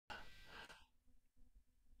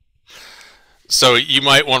So you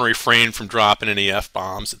might want to refrain from dropping any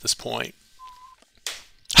F-bombs at this point.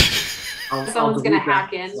 I'll Someone's going to delete that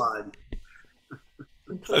hack in slide.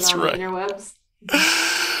 and put it That's on the right. interwebs.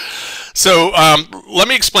 Mhm. So let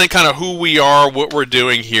me explain kind of who we are, what we're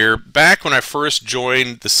doing here. Back when I first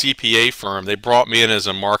joined the CPA firm, they brought me in as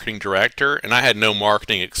a marketing director, and I had no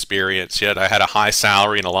marketing experience yet. I had a high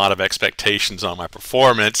salary and a lot of expectations on my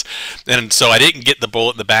performance, and so I didn't get the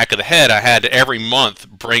bullet in the back of the head. I had to every month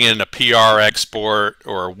bring in a PR expert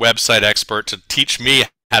or a website expert to teach me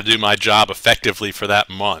how to do my job effectively for that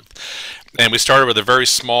month. And we started with a very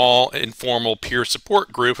small, informal peer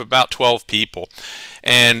support group of about 12 people.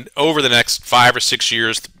 And over the next 5 or 6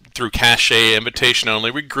 years, through cachet invitation only,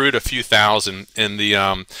 we grew to a few thousand in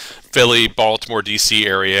the Philly, Baltimore, D.C.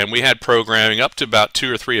 area, and we had programming up to about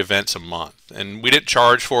 2 or 3 events a month. And we didn't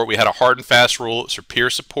charge for it. We had a hard and fast rule. It's for peer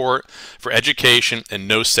support, for education, and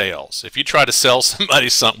no sales. If you try to sell somebody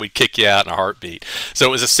something, we'd kick you out in a heartbeat. So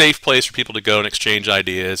it was a safe place for people to go and exchange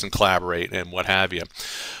ideas and collaborate and what have you.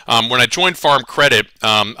 When I joined Farm Credit,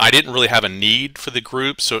 I didn't really have a need for the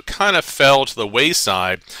group, so it kind of fell to the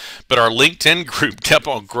wayside. But our LinkedIn group kept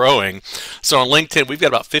on growing. So on LinkedIn, we've got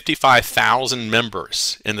about 55,000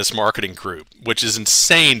 members in this marketing group, which is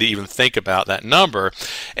insane to even think about that number.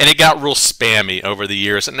 And it got real spammy over the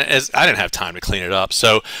years, and as I didn't have time to clean it up.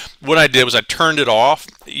 So what I did was I turned it off.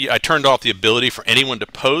 I turned off the ability for anyone to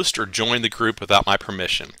post or join the group without my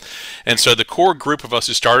permission. And so the core group of us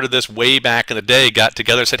who started this way back in the day got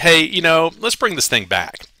together and said, hey, let's bring this thing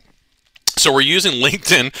back. So we're using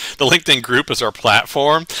LinkedIn, the LinkedIn group as our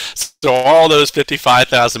platform. So all those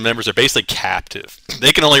 55,000 members are basically captive.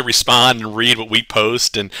 They can only respond and read what we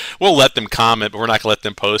post, and we'll let them comment, but we're not going to let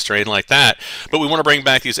them post or anything like that. But we want to bring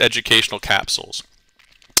back these educational capsules.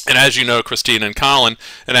 And as you know, Christina and Colin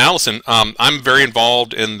and Allison, I'm very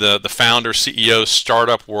involved in the founder, CEO,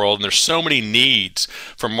 startup world, and there's so many needs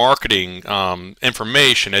for marketing,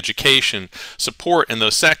 information, education, support in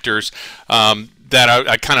those sectors that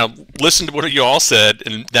I kind of listened to what you all said,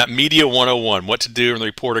 and that Media 101, what to do in the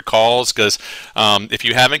reported calls, because if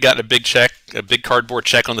you haven't gotten a big cardboard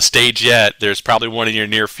check on the stage yet, there's probably one in your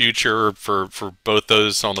near future for both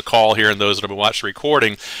those on the call here and those that have watched the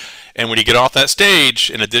recording. And when you get off that stage,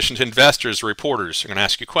 in addition to investors, reporters are going to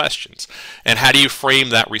ask you questions. And how do you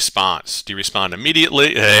frame that response? Do you respond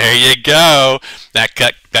immediately? There you go.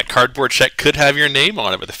 That cardboard check could have your name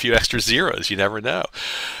on it with a few extra zeros. You never know.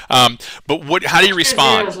 But how do you Extra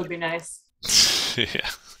respond? zeros would be nice. Yeah.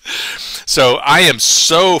 So I am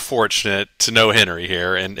so fortunate to know Henry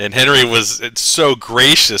here, and Henry was so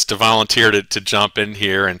gracious to volunteer to jump in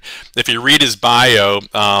here. And if you read his bio,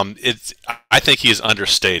 I think he is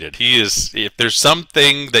understated. He is, if there's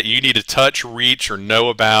something that you need to touch, reach, or know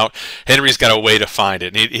about, Henry's got a way to find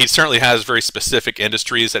it. And he certainly has very specific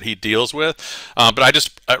industries that he deals with, but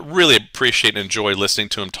I really appreciate and enjoy listening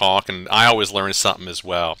to him talk, and I always learn something as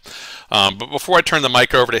well. But before I turn the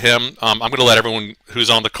mic over to him, I'm going to let everyone who's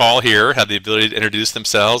on the call here have the ability to introduce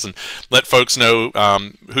themselves and let folks know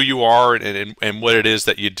who you are and what it is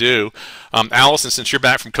that you do. Allison, since you're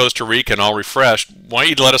back from Costa Rica and all refreshed, why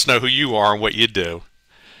don't you let us know who you are and what you do?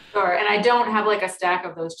 Sure. And I don't have like a stack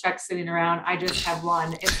of those checks sitting around. I just have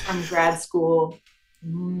one. It's from grad school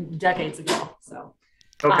decades ago. So,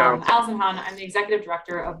 Okay. Allison Hahn, I'm the executive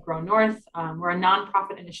director of Grow North. We're a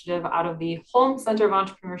nonprofit initiative out of the Holmes Center of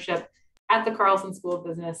Entrepreneurship at the Carlson School of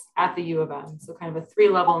Business at the U of M. So kind of a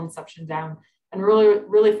 3-level inception down, and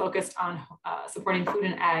really focused on supporting food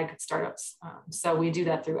and ag startups. So we do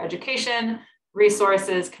that through education,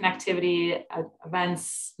 resources, connectivity,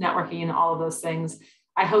 events, networking, and all of those things.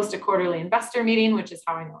 I host a quarterly investor meeting, which is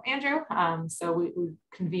how I know Andrew. So we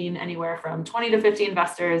convene anywhere from 20 to 50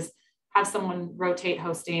 investors, have someone rotate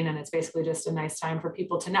hosting, and it's basically just a nice time for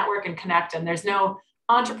people to network and connect. And there's no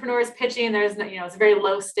entrepreneurs pitching. There's no, it's very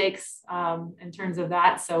low stakes in terms of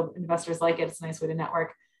that. So investors like it. It's a nice way to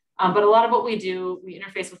network. But a lot of what we do, we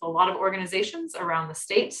interface with a lot of organizations around the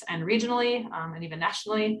state and regionally and even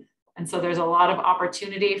nationally. And so there's a lot of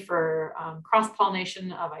opportunity for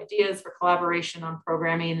cross-pollination of ideas, for collaboration on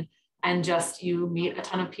programming, and just you meet a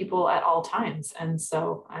ton of people at all times. And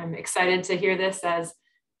so I'm excited to hear this, as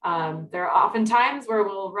there are often times where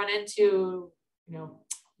we'll run into,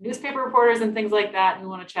 newspaper reporters and things like that and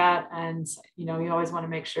want to chat. And, you always want to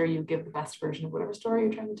make sure you give the best version of whatever story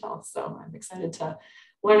you're trying to tell. So I'm excited to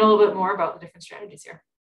learn a little bit more about the different strategies here.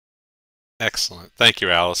 Excellent. Thank you,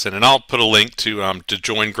 Allison. And I'll put a link to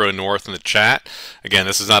join Grow North in the chat. Again,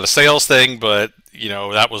 this is not a sales thing, but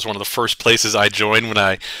that was one of the first places I joined when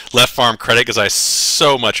I left Farm Credit because I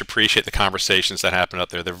so much appreciate the conversations that happen out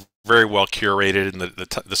there. They're very well curated, and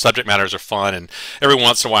the subject matters are fun. And every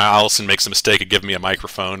once in a while, Allison makes a mistake of giving me a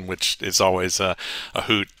microphone, which is always a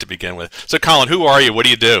hoot to begin with. So, Colin, who are you? What do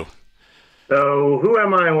you do? So who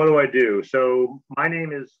am I and what do I do? So my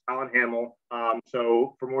name is Alan Hamill.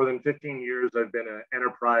 So for more than 15 years, I've been an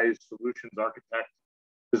enterprise solutions architect,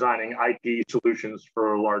 designing IT solutions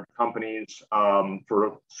for large companies,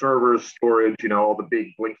 for servers, storage, all the big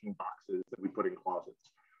blinking boxes that we put in closets.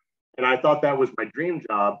 And I thought that was my dream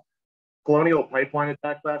job. Colonial Pipeline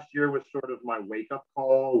attack last year was sort of my wake-up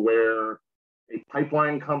call, where a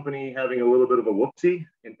pipeline company having a little bit of a whoopsie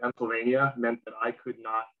in Pennsylvania meant that I could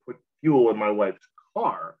not put fuel in my wife's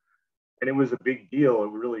car. And it was a big deal.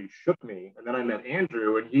 It really shook me. And then I met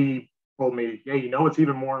Andrew, and he told me, hey, what's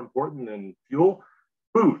even more important than fuel?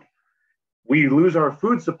 Food. We lose our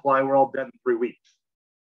food supply, we're all dead in 3 weeks.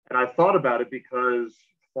 And I thought about it because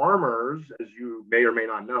farmers, as you may or may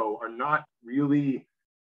not know, are not really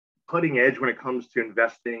cutting edge when it comes to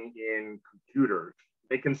investing in computers.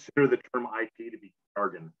 They consider the term IT to be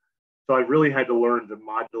jargon. So I really had to learn to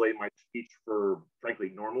modulate my speech for,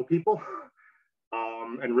 frankly, normal people,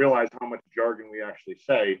 and realize how much jargon we actually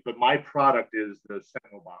say. But my product is the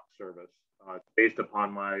Sentinel Box service. It's based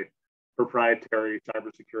upon my proprietary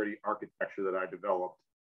cybersecurity architecture that I developed,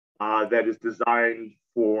 that is designed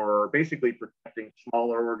for basically protecting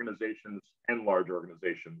smaller organizations and large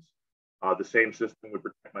organizations. The same system would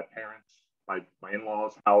protect my parents, my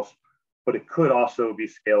in-laws' house, but it could also be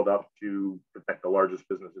scaled up to protect the largest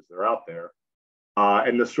businesses that are out there.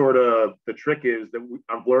 And the trick is that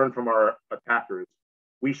I've learned from our attackers,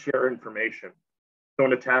 we share information. So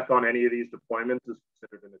an attack on any of these deployments is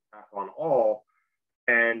considered an attack on all.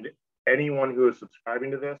 And anyone who is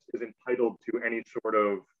subscribing to this is entitled to any sort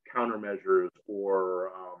of countermeasures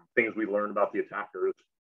or things we learn about the attackers.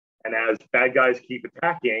 And as bad guys keep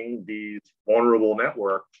attacking these vulnerable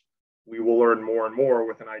networks, we will learn more and more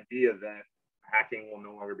with an idea that hacking will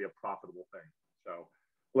no longer be a profitable thing. So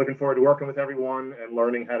looking forward to working with everyone and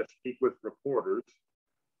learning how to speak with reporters.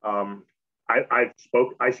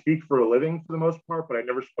 I speak for a living for the most part, but I've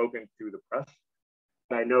never spoken to the press.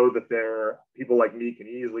 And I know that people like me can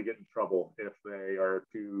easily get in trouble if they are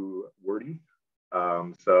too wordy.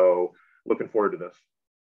 So looking forward to this.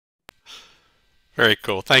 Very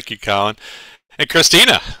cool. Thank you, Colin. And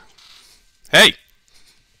Christina, hey.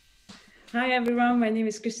 Hi everyone, my name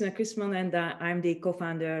is Christina Chrisman, and I'm the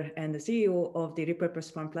co-founder and the CEO of the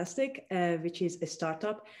Repurposed Farm Plastic, which is a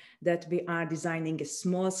startup that we are designing a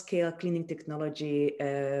small-scale cleaning technology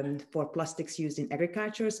for plastics used in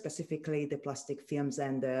agriculture, specifically the plastic films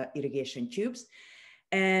and irrigation tubes.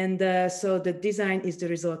 And so the design is the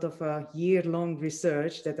result of a year-long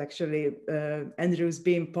research that actually Andrew's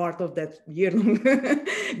been part of that year-long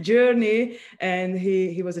journey, and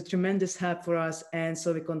he was a tremendous help for us. And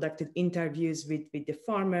so we conducted interviews with the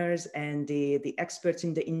farmers and the experts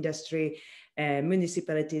in the industry,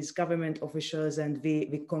 municipalities, government officials, and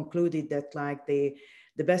we concluded that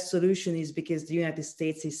the best solution is, because the United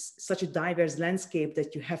States is such a diverse landscape,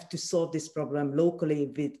 that you have to solve this problem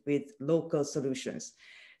locally with local solutions.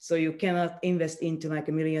 So you cannot invest into like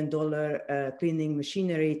 $1 million cleaning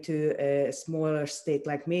machinery to a smaller state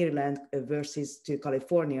like Maryland versus to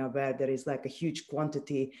California, where there is like a huge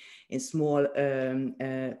quantity in small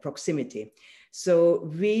proximity. So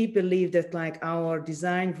we believe that like our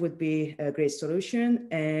design would be a great solution,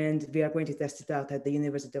 and we are going to test it out at the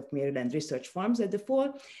University of Maryland Research Farms at the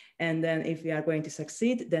fall. And then if we are going to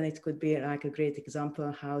succeed, then it could be like a great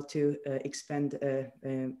example how to expand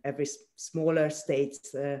every smaller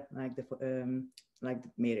states like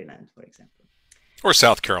Maryland, for example. Or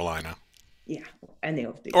South Carolina. Yeah, any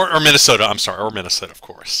of these. Or Minnesota, I'm sorry, or Minnesota, of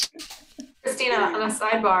course. Christina, on a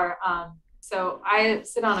sidebar, so I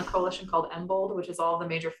sit on a coalition called NBOLD, which is all the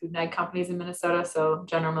major food and ag companies in Minnesota. So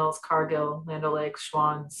General Mills, Cargill, Land O'Lakes,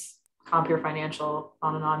 Schwann's, Compeer Financial,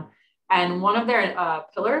 on and on. And one of their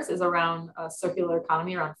pillars is around circular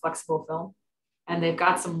economy, around flexible film. And they've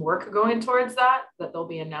got some work going towards that they'll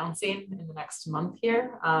be announcing in the next month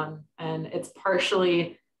here. And it's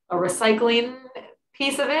partially a recycling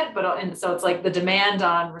piece of it, and so it's like the demand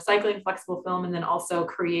on recycling flexible film, and then also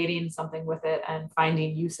creating something with it and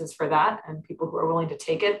finding uses for that and people who are willing to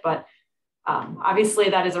take it. But obviously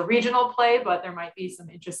that is a regional play, but there might be some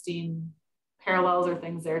interesting parallels or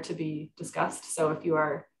things there to be discussed. So if you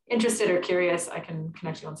are interested or curious, I can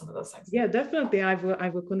connect you on some of those things. Yeah, definitely. I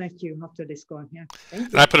will connect you after this call. Yeah.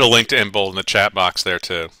 And I put a link to NBOLD in the chat box there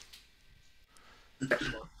too.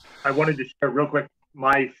 Excellent. I wanted to share real quick.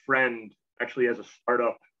 My friend actually has a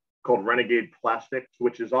startup called Renegade Plastics,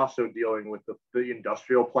 which is also dealing with the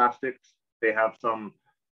industrial plastics. They have some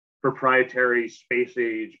proprietary space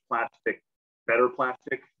age plastic, better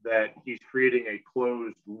plastic that he's creating a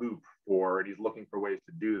closed loop for, and he's looking for ways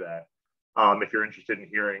to do that. If you're interested in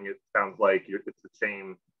hearing, it sounds like it's the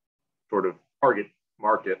same sort of target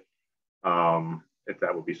market. If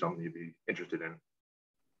that would be something you'd be interested in.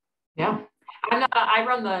 Yeah. I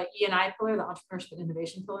run the E&I pillar, the entrepreneurship and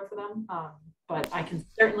innovation pillar for them, but I can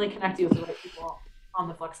certainly connect you with the right people on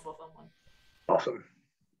the flexible film one. Awesome.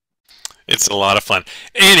 It's a lot of fun.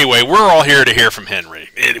 Anyway, we're all here to hear from Henry.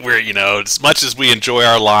 We're, as much as we enjoy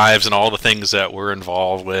our lives and all the things that we're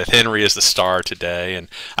involved with, Henry is the star today, and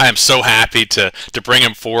I am so happy to bring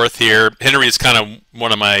him forth here. Henry is kind of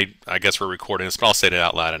one of my, I guess we're recording this, but I'll say it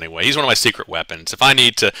out loud anyway. He's one of my secret weapons. If I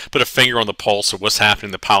need to put a finger on the pulse of what's happening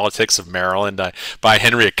in the politics of Maryland, I buy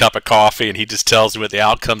Henry a cup of coffee, and he just tells me what the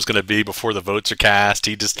outcome's going to be before the votes are cast.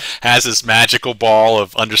 He just has this magical ball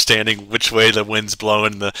of understanding which way the wind's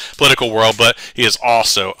blowing in the political world, but he is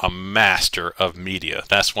also a master of media.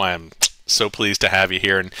 That's why I'm so pleased to have you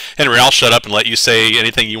here. And Henry, I'll shut up and let you say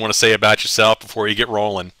anything you want to say about yourself before you get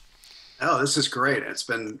rolling. Oh, this is great. It's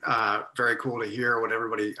been very cool to hear what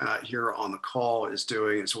everybody here on the call is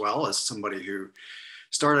doing, as well as somebody who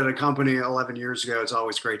started a company 11 years ago. It's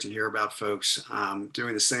always great to hear about folks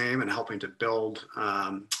doing the same and helping to build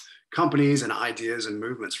companies and ideas and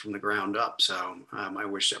movements from the ground up. So I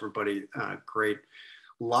wish everybody great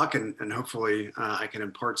luck, and hopefully I can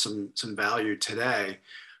impart some value today.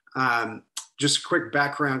 Just a quick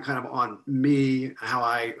background kind of on me, how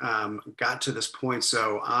I got to this point.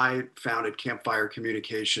 So I founded Campfire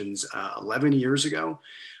Communications 11 years ago.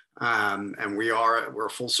 And we're a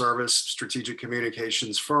full service strategic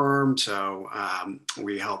communications firm. So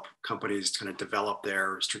we help companies kind of develop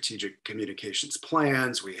their strategic communications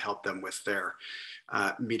plans. We help them with their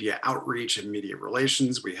media outreach and media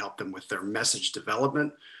relations. We help them with their message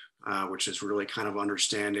development, which is really kind of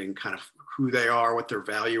understanding kind of who they are, what their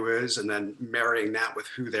value is, and then marrying that with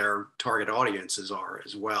who their target audiences are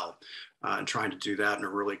as well, and trying to do that in a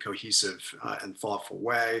really cohesive and thoughtful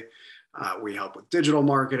way. We help with digital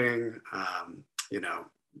marketing,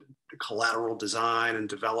 collateral design and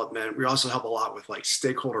development. We also help a lot with like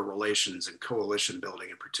stakeholder relations and coalition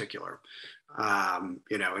building in particular.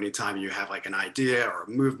 Anytime you have like an idea or a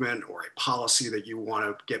movement or a policy that you want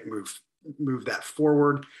to get move that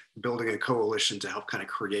forward, building a coalition to help kind of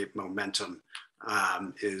create momentum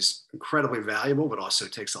is incredibly valuable, but also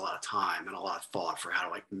takes a lot of time and a lot of thought for how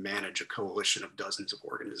to like manage a coalition of dozens of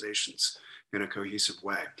organizations in a cohesive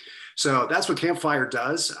way. So that's what Campfire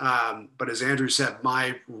does. But as Andrew said,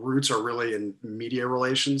 my roots are really in media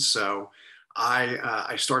relations. So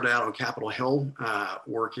I started out on Capitol Hill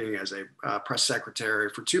working as a press secretary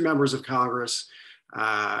for two members of Congress.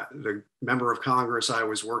 The member of Congress I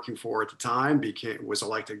was working for at the time was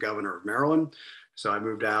elected governor of Maryland. So I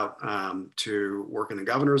moved out to work in the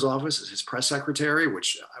governor's office as his press secretary,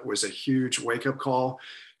 which was a huge wake-up call.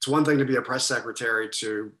 It's one thing to be a press secretary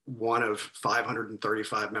to one of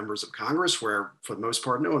 535 members of Congress, where for the most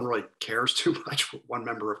part, no one really cares too much what one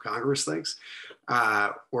member of Congress thinks.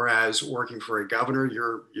 Whereas working for a governor,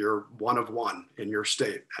 you're one of one in your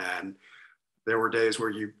state. And there were days where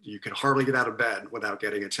you could hardly get out of bed without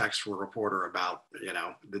getting a text from a reporter about,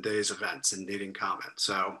 the day's events and needing comment.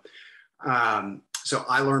 So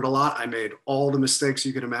I learned a lot. I made all the mistakes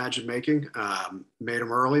you can imagine making, made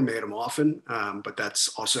them early, made them often. But that's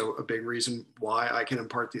also a big reason why I can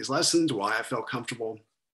impart these lessons, why I felt comfortable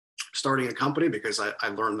starting a company, because I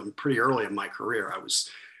learned them pretty early in my career. I was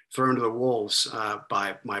thrown to the wolves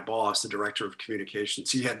by my boss, the director of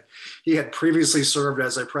communications. He had previously served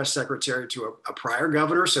as a press secretary to a prior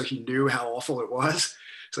governor, so he knew how awful it was.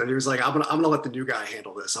 So he was like, I'm gonna let the new guy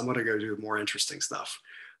handle this. I'm gonna go do more interesting stuff.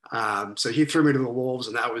 So he threw me to the wolves,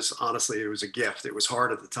 and that was honestly, it was a gift. It was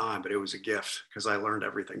hard at the time, but it was a gift because I learned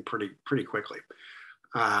everything pretty quickly.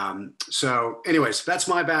 So anyways, that's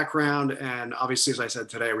my background. And obviously, as I said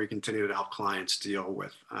today, we continue to help clients deal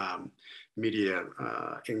with media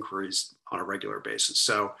inquiries on a regular basis.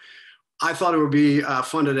 So I thought it would be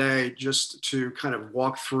fun today just to kind of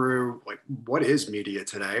walk through like what is media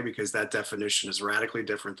today, because that definition is radically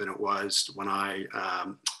different than it was when I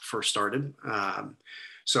first started.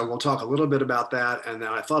 So we'll talk a little bit about that. And then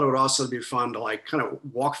I thought it would also be fun to like kind of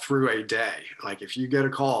walk through a day. Like if you get a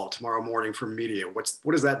call tomorrow morning from media, what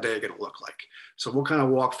is that day going to look like? So we'll kind of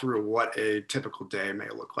walk through what a typical day may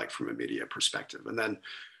look like from a media perspective. And then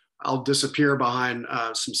I'll disappear behind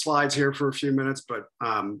some slides here for a few minutes, but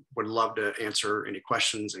would love to answer any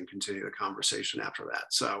questions and continue the conversation after that.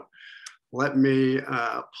 So let me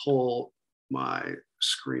pull my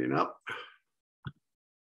screen up.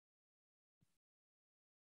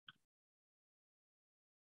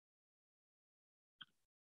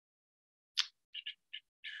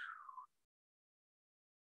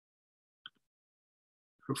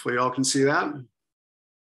 Hopefully y'all can see that.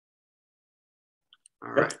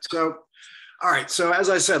 All right. So as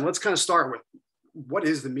I said, let's kind of start with what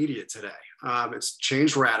is the media today? It's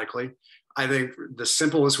changed radically. I think the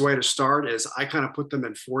simplest way to start is I kind of put them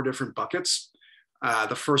in 4 different buckets.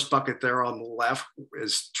 The first bucket there on the left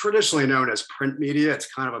is traditionally known as print media.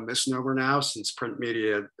 It's kind of a misnomer now, since print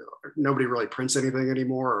media, nobody really prints anything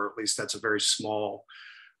anymore, or at least that's a very small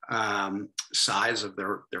size of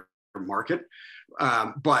their market.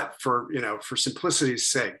 But for simplicity's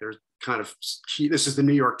sake, there's kind of key. This is the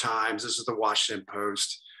New York Times. This is the Washington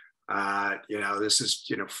Post. This is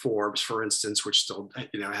Forbes, for instance, which still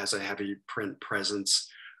has a heavy print presence.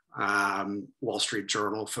 Wall Street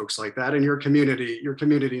Journal, folks like that, and your community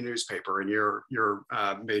newspaper in your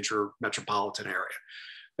major metropolitan area.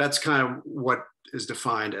 That's kind of what is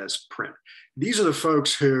defined as print. These are the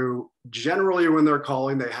folks who generally, when they're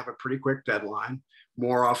calling, they have a pretty quick deadline.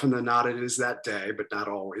 More often than not, it is that day, but not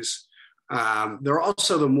always. They're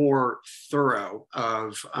also the more thorough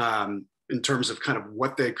in terms of kind of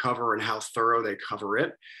what they cover and how thorough they cover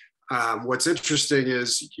it. What's interesting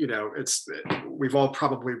is, we've all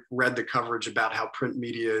probably read the coverage about how print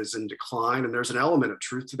media is in decline, and there's an element of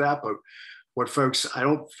truth to that. But what folks, I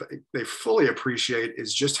don't think they fully appreciate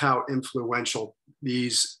is just how influential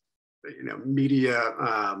these media,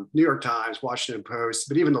 New York Times, Washington Post,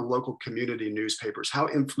 but even the local community newspapers, how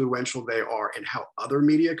influential they are in how other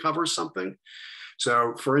media covers something.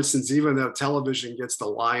 So for instance, even though television gets the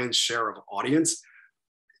lion's share of audience,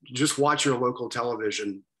 just watch your local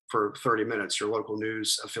television for 30 minutes, your local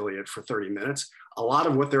news affiliate for 30 minutes. A lot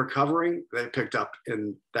of what they're covering, they picked up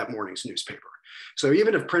in that morning's newspaper. So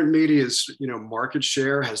even if print media's market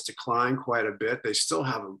share has declined quite a bit, they still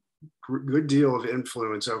have a good deal of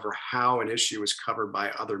influence over how an issue is covered by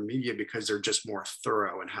other media, because they're just more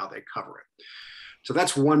thorough in how they cover it. So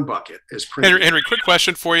that's one bucket. Is print. Henry, quick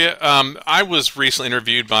question for you. I was recently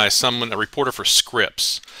interviewed by a reporter for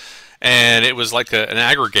Scripps, and it was like an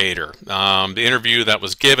aggregator. The interview that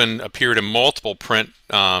was given appeared in multiple print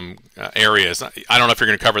areas. I don't know if you're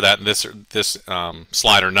going to cover that in this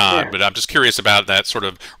slide or not, but I'm just curious about that sort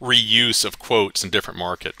of reuse of quotes in different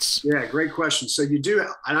markets. Yeah, great question. So you do,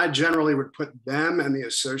 and I generally would put them and the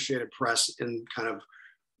Associated Press in kind of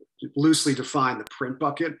loosely define the print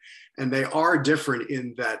bucket, and they are different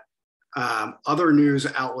in that other news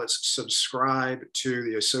outlets subscribe to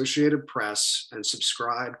the Associated Press and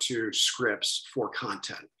subscribe to Scripps for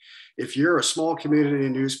content. If you're a small community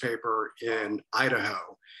newspaper in Idaho,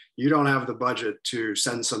 you don't have the budget to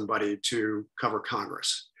send somebody to cover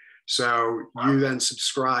Congress. So you then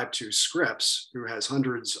subscribe to Scripps, who has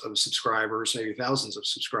hundreds of subscribers, maybe thousands of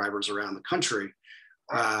subscribers around the country,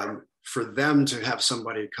 for them to have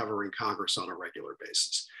somebody covering Congress on a regular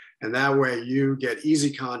basis. And that way you get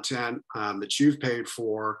easy content that you've paid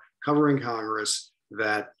for, covering Congress,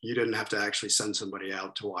 that you didn't have to actually send somebody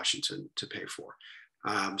out to Washington to pay for.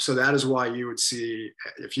 So that is why you would see,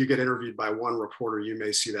 if you get interviewed by one reporter, you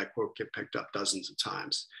may see that quote get picked up dozens of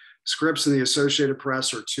times. Scripps and the Associated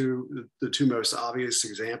Press are the two most obvious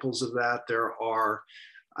examples of that. There are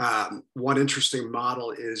one interesting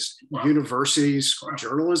model is universities,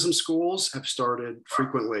 journalism schools have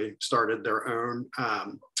frequently started their own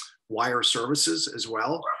wire services as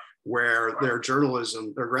well, where their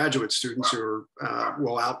graduate students who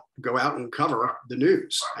will go out and cover the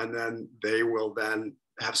news, and then they will then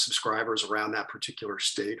have subscribers around that particular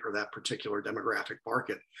state or that particular demographic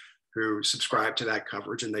market who subscribe to that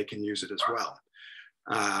coverage, and they can use it as well.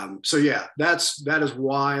 So yeah, that is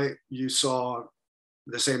why you saw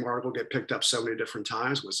the same article get picked up so many different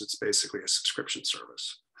times, was it's basically a subscription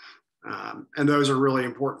service. And those are really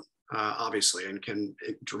important, obviously, and can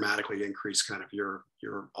dramatically increase kind of your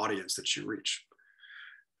audience that you reach.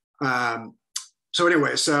 So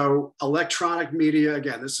anyway, so electronic media,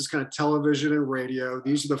 again, this is kind of television and radio.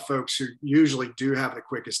 These are the folks who usually do have the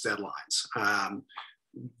quickest deadlines.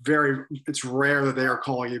 It's rare that they are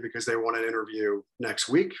calling you because they want an interview next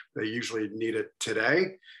week. They usually need it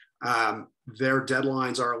today. Their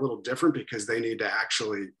deadlines are a little different because they need to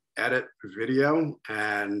actually edit video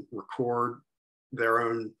and record their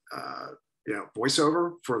own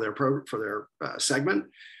voiceover for their segment.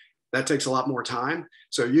 that takes a lot more time.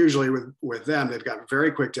 So usually with them, they've got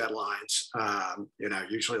very quick deadlines,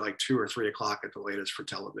 usually like 2 or 3 o'clock at the latest for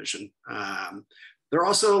television. They're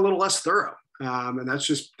also a little less thorough. And that's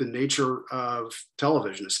just the nature of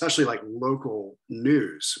television, especially like local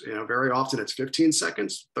news. Very often it's 15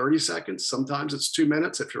 seconds, 30 seconds. Sometimes it's 2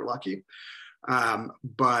 minutes if you're lucky.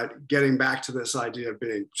 But getting back to this idea of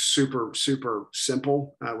being super, super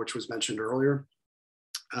simple, which was mentioned earlier,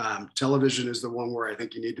 television is the one where I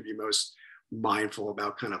think you need to be most mindful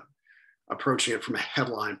about kind of approaching it from a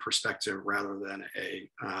headline perspective rather than a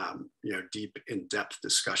deep, in-depth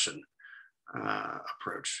discussion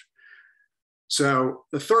approach. So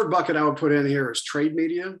the third bucket I would put in here is trade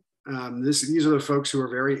media. These are the folks who are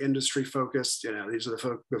very industry focused. These are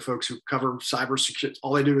the folks who cover cybersecurity.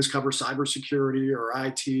 All they do is cover cybersecurity or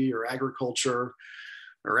IT or agriculture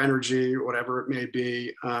or energy, whatever it may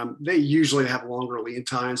be. They usually have longer lead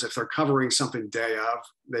times. If they're covering something day of,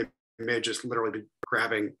 they may just literally be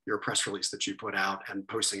grabbing your press release that you put out and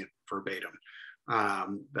posting it verbatim.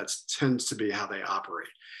 That tends to be how they operate.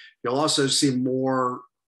 You'll also see more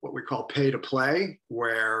what we call pay to play,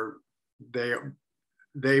 where they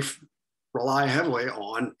rely heavily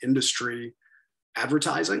on industry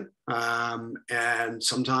advertising. And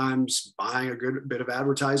sometimes buying a good bit of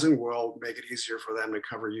advertising will make it easier for them to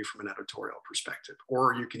cover you from an editorial perspective.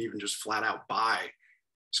 Or you can even just flat out buy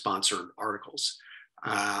sponsored articles.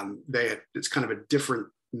 It's kind of a different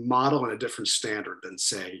model and a different standard than,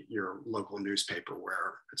 say, your local newspaper,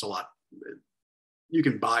 where it's you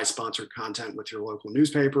can buy sponsored content with your local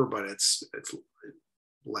newspaper, but it's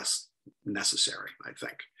less necessary, I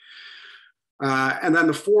think. And then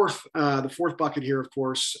the fourth bucket here, of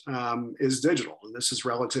course, is digital. And this is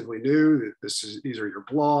relatively new. These are your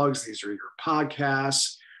blogs, these are your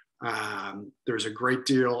podcasts. There's a great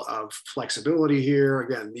deal of flexibility here.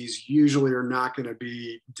 Again, these usually are not going to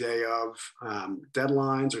be day of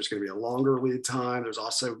deadlines. There's going to be a longer lead time. There's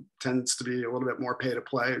also tends to be a little bit more pay to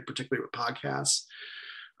play, particularly with podcasts.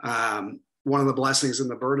 One of the blessings and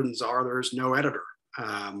the burdens are there's no editor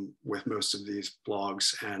with most of these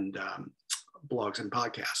blogs and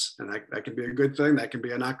podcasts. And that can be a good thing. That can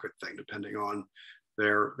be a not good thing, depending on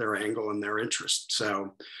their angle and their interest.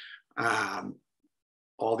 So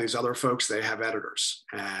all these other folks, they have editors,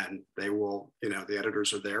 and they will, the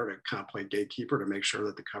editors are there to kind of play gatekeeper to make sure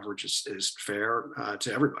that the coverage is fair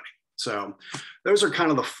to everybody. So those are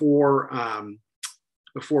kind of the four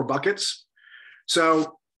buckets.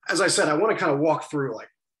 So as I said, I want to kind of walk through, like,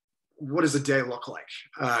 what does the day look like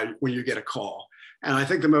when you get a call? And I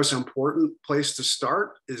think the most important place to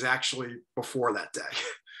start is actually before that day.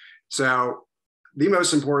 So the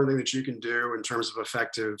most important thing that you can do in terms of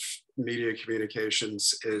effective media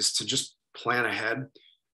communications is to just plan ahead.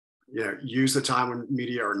 Use the time when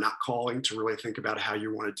media are not calling to really think about how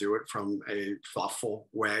you want to do it from a thoughtful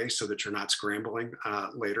way so that you're not scrambling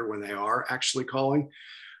later when they are actually calling.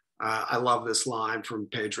 I love this line from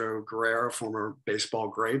Pedro Guerrero, former baseball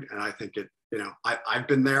great. And I think I've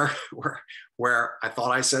been there where I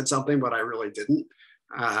thought I said something, but I really didn't.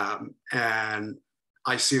 And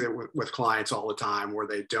I see that with clients all the time, where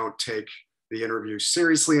they don't take the interview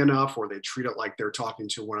seriously enough, or they treat it like they're talking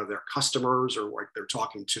to one of their customers, or like they're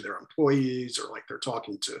talking to their employees, or like they're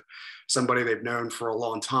talking to somebody they've known for a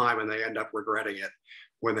long time, and they end up regretting it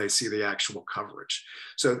when they see the actual coverage.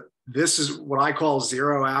 So this is what I call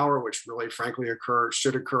 0 hour, which really frankly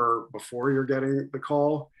should occur before you're getting the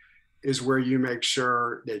call, is where you make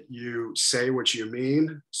sure that you say what you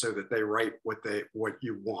mean so that they write what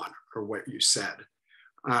you want or what you said.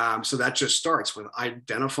 So that just starts with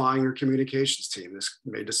identifying your communications team. This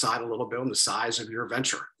may decide a little bit on the size of your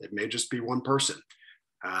venture. It may just be one person.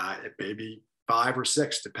 It may be 5 or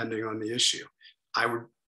 6, depending on the issue.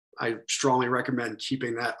 I strongly recommend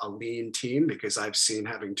keeping that a lean team, because I've seen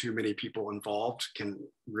having too many people involved can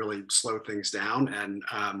really slow things down and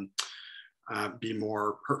be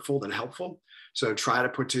more hurtful than helpful. So try to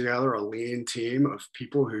put together a lean team of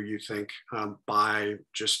people who you think by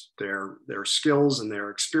just their skills and their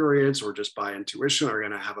experience, or just by intuition, are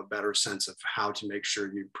going to have a better sense of how to make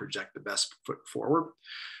sure you project the best foot forward.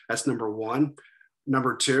 That's number one.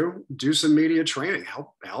 Number two, do some media training.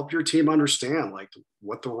 Help your team understand like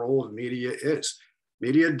what the role of media is.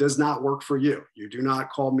 Media does not work for you. You do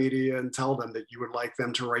not call media and tell them that you would like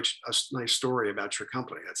them to write a nice story about your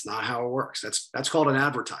company. That's not how it works. That's called an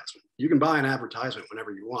advertisement. You can buy an advertisement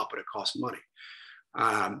whenever you want, but it costs money.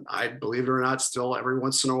 I believe it or not, still every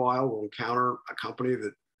once in a while we'll encounter a company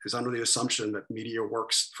that is under the assumption that media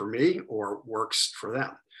works for me or works for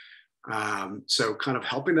them. So kind of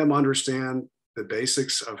helping them understand the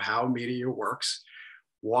basics of how media works.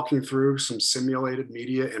 walking through some simulated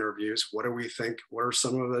media interviews. What do we think? What are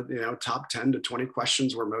some of the top 10 to 20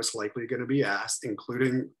 questions we're most likely going to be asked,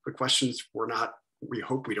 including the questions we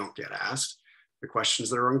hope we don't get asked, the questions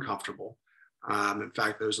that are uncomfortable. In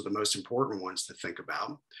fact, those are the most important ones to think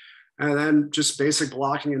about. And then just basic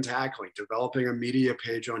blocking and tackling, developing a media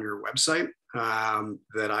page on your website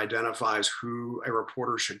that identifies who a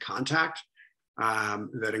reporter should contact.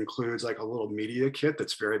 That includes like a little media kit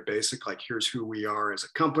that's very basic, like here's who we are as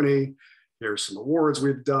a company, here's some awards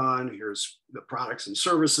we've done, here's the products and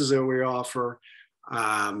services that we offer.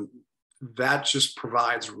 That just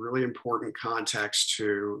provides really important context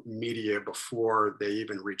to media before they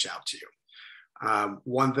even reach out to you.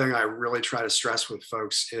 One thing I really try to stress with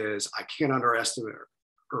folks is I can't underestimate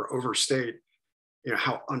or overstate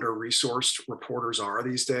how under-resourced reporters are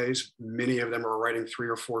these days. Many of them are writing 3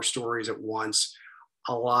 or 4 stories at once.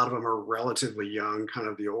 A lot of them are relatively young, kind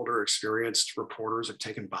of the older experienced reporters have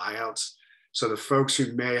taken buyouts. So the folks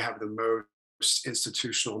who may have the most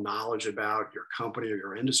institutional knowledge about your company or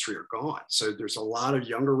your industry are gone. So there's a lot of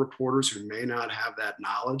younger reporters who may not have that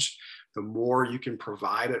knowledge. The more you can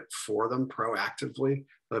provide it for them proactively,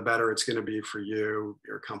 the better it's going to be for you,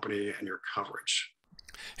 your company, and your coverage.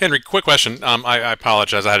 Henry, quick question. I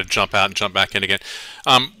apologize. I had to jump out and jump back in again.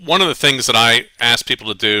 One of the things that I ask people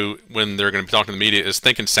to do when they're going to be talking to the media is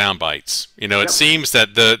think in sound bites. It seems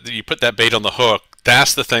that you put that bait on the hook,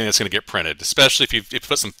 that's the thing that's going to get printed, especially if you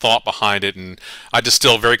put some thought behind it. And I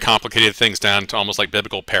distill very complicated things down to almost like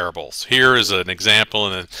biblical parables. Here is an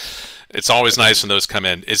example, and it's always nice when those come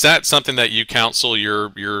in. Is that something that you counsel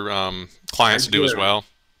your clients to do as well?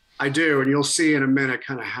 I do, and you'll see in a minute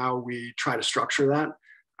kind of how we try to structure that.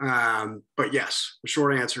 But yes, the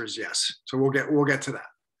short answer is yes. So we'll get to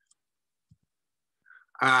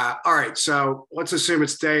that. All right, so let's assume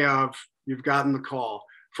it's day of, you've gotten the call.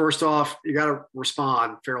 First off, you got to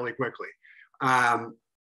respond fairly quickly.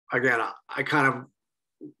 Again,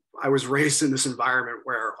 I was raised in this environment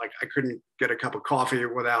where like I couldn't get a cup of coffee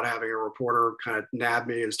without having a reporter kind of nab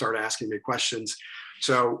me and start asking me questions.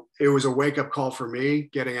 So it was a wake-up call for me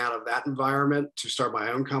getting out of that environment to start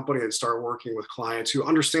my own company and start working with clients who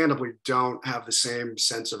understandably don't have the same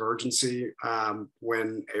sense of urgency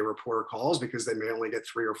when a reporter calls, because they may only get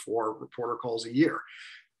 3 or 4 reporter calls a year.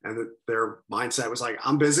 And their mindset was like,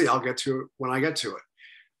 I'm busy, I'll get to it when I get to it.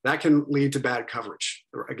 That can lead to bad coverage.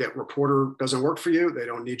 Again, reporter doesn't work for you. They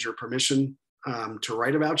don't need your permission to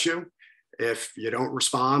write about you. If you don't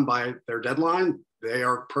respond by their deadline, they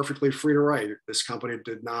are perfectly free to write. This company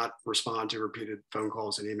did not respond to repeated phone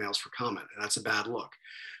calls and emails for comment, and that's a bad look.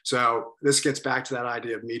 So this gets back to that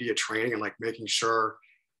idea of media training and like making sure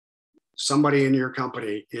somebody in your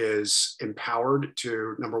company is empowered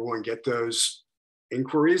to, number one, get those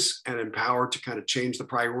inquiries, and empowered to kind of change the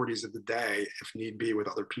priorities of the day if need be with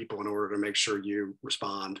other people in order to make sure you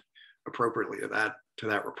respond appropriately to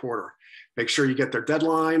that reporter. Make sure you get their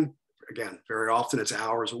deadline. Again, very often it's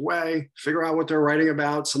hours away. Figure out what they're writing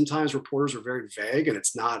about. Sometimes reporters are very vague, and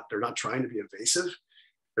they're not trying to be evasive.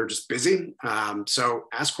 They're just busy. So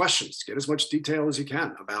ask questions, get as much detail as you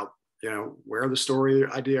can about, where the story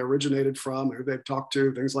idea originated from, who they've talked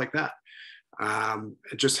to, things like that.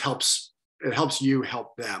 It just helps. It helps you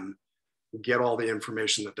help them get all the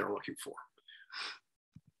information that they're looking for.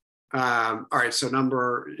 All right, so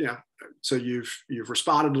so you've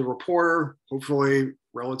responded to the reporter, hopefully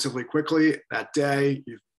relatively quickly that day.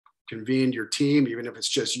 You've convened your team, even if it's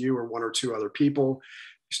just you or 1 or 2 other people.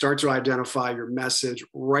 You start to identify your message,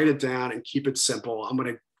 write it down, and keep it simple. I'm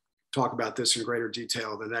going to talk about this in greater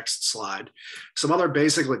detail in the next slide. Some other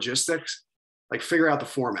basic logistics, like figure out the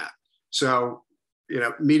format. So,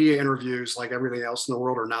 media interviews, like everything else in the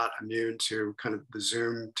world, are not immune to kind of the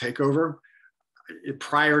Zoom takeover.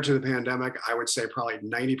 Prior to the pandemic, I would say probably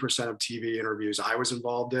 90% of TV interviews I was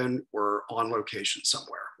involved in were on location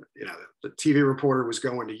somewhere. The TV reporter was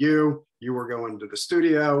going to you, you were going to the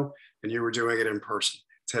studio, and you were doing it in person.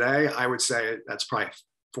 Today, I would say that's probably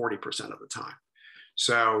 40% of the time.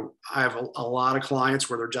 So I have a lot of clients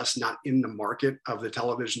where they're just not in the market of the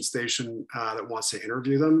television station that wants to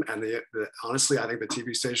interview them. And honestly, I think the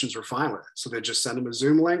TV stations are fine with it. So they just send them a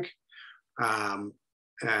Zoom link,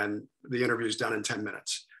 and the interview is done in 10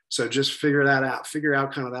 minutes. So just figure that out. Figure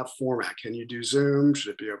out kind of that format. Can you do Zoom?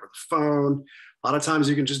 Should it be over the phone? A lot of times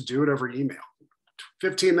you can just do it over email.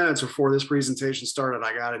 15 minutes before this presentation started,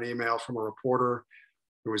 I got an email from a reporter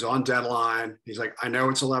who was on deadline. He's like, I know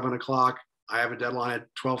it's 11 o'clock. I have a deadline at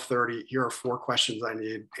 12:30. Here are 4 questions I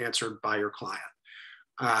need answered by your client.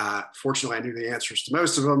 Fortunately, I knew the answers to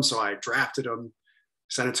most of them, so I drafted them,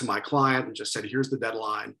 sent it to my client, and just said, here's the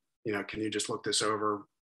deadline. Can you just look this over,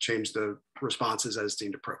 change the responses as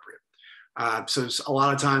deemed appropriate. So a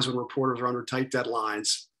lot of times when reporters are under tight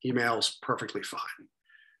deadlines, email's perfectly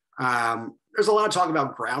fine. There's a lot of talk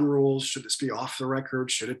about ground rules. Should this be off the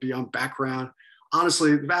record? Should it be on background?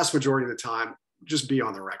 Honestly, the vast majority of the time, just be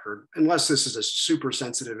on the record. Unless this is a super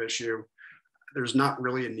sensitive issue, there's not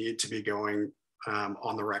really a need to be going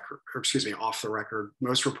on the record, or excuse me, off the record.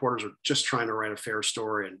 Most reporters are just trying to write a fair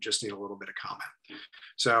story and just need a little bit of comment.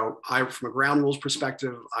 So from a ground rules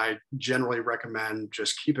perspective, I generally recommend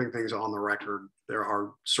just keeping things on the record. There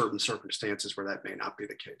are certain circumstances where that may not be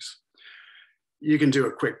the case. You can do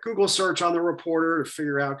a quick Google search on the reporter to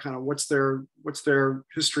figure out kind of what's their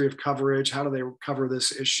history of coverage. How do they cover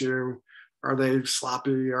this issue? Are they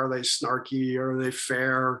sloppy? Are they snarky? Are they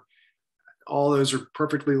fair? All those are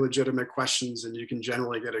perfectly legitimate questions, and you can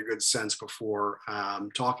generally get a good sense before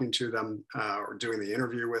talking to them or doing the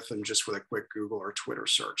interview with them just with a quick Google or Twitter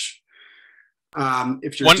search.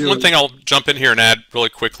 If you're one thing I'll jump in here and add really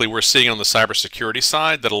quickly, we're seeing on the cybersecurity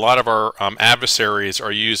side that a lot of our adversaries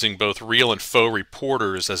are using both real and faux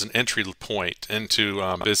reporters as an entry point into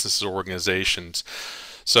businesses or organizations.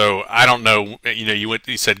 So I don't know, you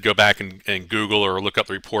said go back and Google or look up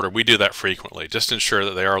the reporter. We do that frequently, just to ensure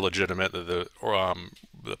that they are legitimate, that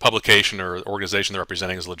the publication or organization they're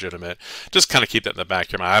representing is legitimate. Just kind of keep that in the back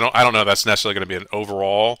of your mind. I don't know if that's necessarily going to be an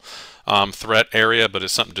overall threat area, but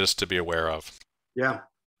it's something just to be aware of. Yeah,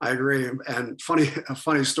 I agree. And a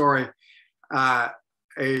funny story. A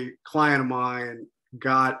client of mine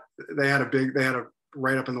they had a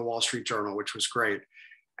write up in the Wall Street Journal, which was great.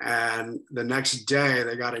 And the next day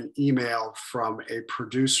they got an email from a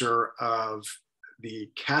producer of the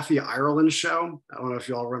Kathy Ireland show. I don't know if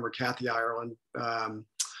you all remember Kathy Ireland,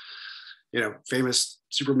 famous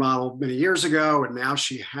supermodel many years ago. And now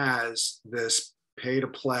she has this pay to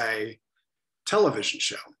play television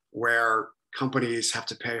show where companies have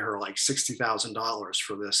to pay her like $60,000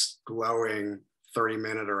 for this glowing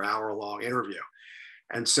 30-minute or hour-long interview.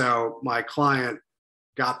 And so my client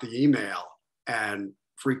got the email and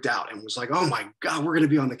freaked out and was like, "Oh my God, we're going to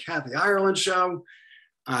be on the Kathy Ireland show.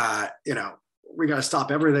 We got to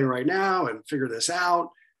stop everything right now and figure this out."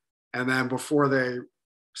 And then before they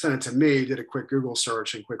sent it to me, did a quick Google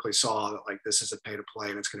search and quickly saw that like this is a pay to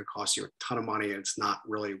play and it's going to cost you a ton of money and it's not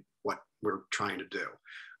really what we're trying to do.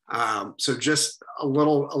 So just a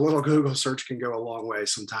little Google search can go a long way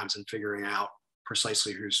sometimes in figuring out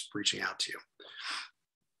precisely who's reaching out to you.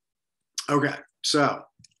 Okay, so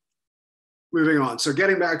moving on. So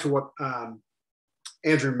getting back to what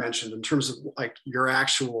Andrew mentioned in terms of like your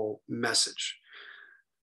actual message.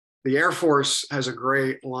 The Air Force has a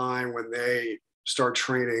great line when they start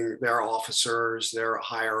training their officers, their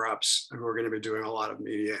higher ups who are going to be doing a lot of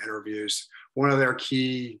media interviews. One of their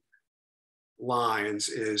key lines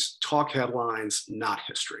is talk headlines, not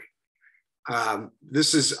history.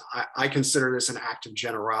 I consider this an act of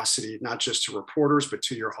generosity, not just to reporters, but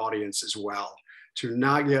to your audience as well, to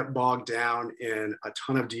not get bogged down in a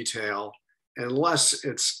ton of detail unless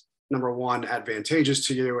it's, number one, advantageous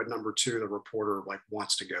to you, and number two, the reporter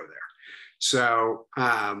wants to go there. So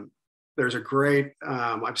there's a great,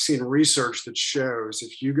 I've seen research that shows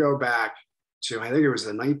if you go back to, I think it was the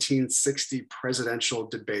 1960 presidential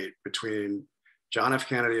debate between John F.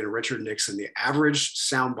 Kennedy and Richard Nixon, the average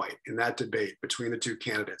soundbite in that debate between the two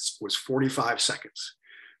candidates was 45 seconds.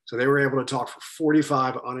 So they were able to talk for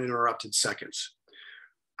 45 uninterrupted seconds.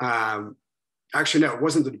 Actually, no, it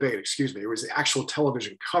wasn't the debate, excuse me. It was the actual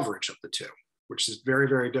television coverage of the two, which is very,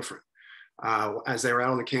 very different. As they were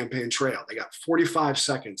out on the campaign trail, they got 45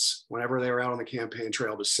 seconds whenever they were out on the campaign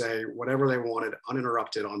trail to say whatever they wanted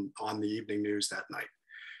uninterrupted on the evening news that night.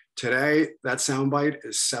 Today, that soundbite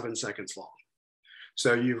is 7 seconds long.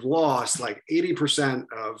 So you've lost like 80%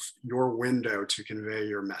 of your window to convey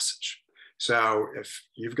your message. So if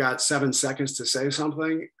you've got 7 seconds to say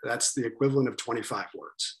something, that's the equivalent of 25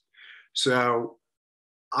 words. So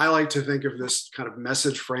I like to think of this kind of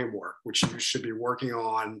message framework, which you should be working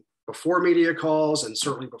on before media calls and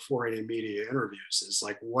certainly before any media interviews, is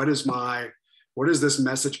like, what is this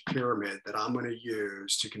message pyramid that I'm going to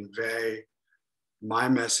use to convey my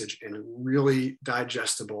message in really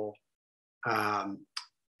digestible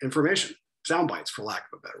information, sound bites, for lack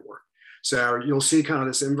of a better word. So you'll see kind of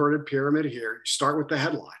this inverted pyramid here. You start with the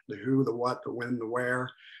headline, the who, the what, the when, the where.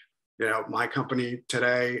 My company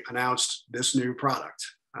today announced this new product.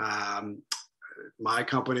 My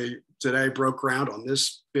company today broke ground on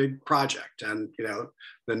this big project. And,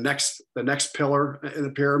 the next pillar in the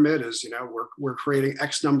pyramid is, we're creating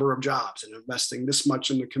X number of jobs and investing this much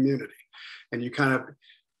in the community. And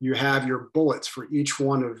you have your bullets for each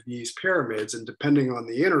one of these pyramids. And depending on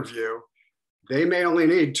the interview, they may only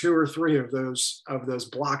need 2 or 3 of those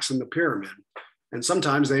blocks in the pyramid. And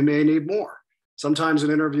sometimes they may need more. Sometimes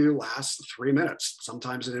an interview lasts 3 minutes.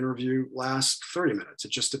 Sometimes an interview lasts 30 minutes.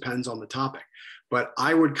 It just depends on the topic. But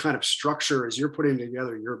I would kind of structure, as you're putting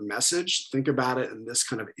together your message, think about it in this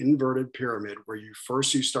kind of inverted pyramid where you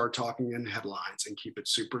start talking in headlines and keep it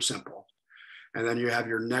super simple. And then you have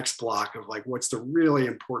your next block of like, what's the really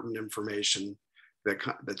important information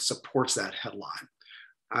that supports that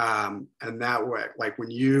headline. And that way, like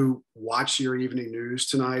when you watch your evening news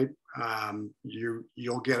tonight,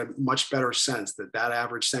 you'll get a much better sense that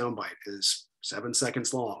average soundbite is 7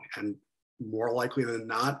 seconds long. And more likely than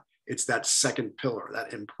not, it's that second pillar,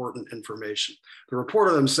 that important information. The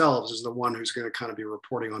reporter themselves is the one who's going to kind of be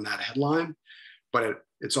reporting on that headline, but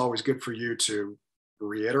it's always good for you to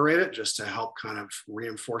reiterate it just to help kind of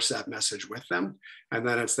reinforce that message with them. And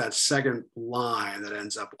then it's that second line that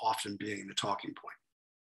ends up often being the talking point.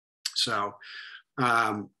 So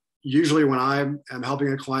usually when I am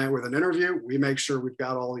helping a client with an interview, we make sure we've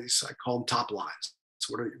got all these, I call them top lines.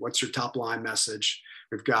 So what's your top line message?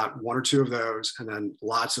 We've got 1 or 2 of those, and then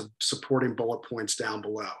lots of supporting bullet points down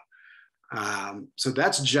below. So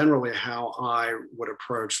that's generally how I would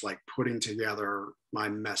approach like putting together my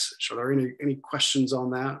message. Are there any questions on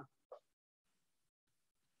that?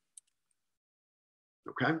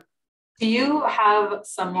 Okay. Do you have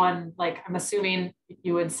someone, like, I'm assuming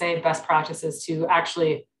you would say best practices to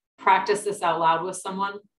actually practice this out loud with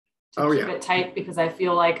someone to keep it tight? Because I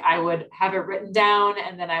feel like I would have it written down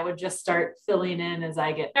and then I would just start filling in as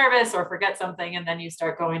I get nervous or forget something. And then you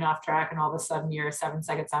start going off track and all of a sudden your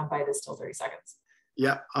 7-second soundbite is still 30 seconds.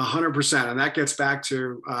 Yeah, 100%. And that gets back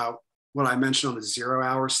to what I mentioned on the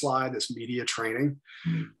 0-hour slide, this media training.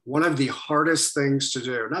 Mm-hmm. One of the hardest things to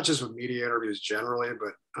do, not just with media interviews generally,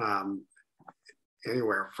 but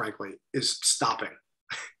anywhere, frankly, is stopping.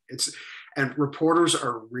 And reporters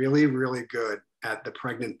are really, really good at the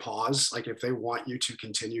pregnant pause. Like if they want you to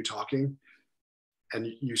continue talking and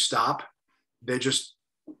you stop, they just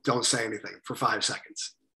don't say anything for 5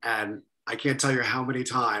 seconds. And I can't tell you how many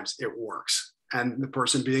times it works. And the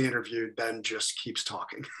person being interviewed then just keeps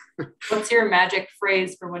talking. What's your magic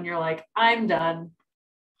phrase for when you're like, I'm done?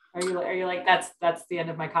 Are you like, that's the end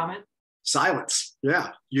of my comment? Silence.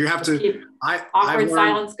 Yeah. You have to keep awkward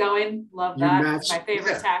silence going. Love that. It's my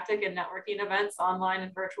favorite tactic in networking events, online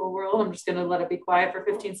and virtual world. I'm just going to let it be quiet for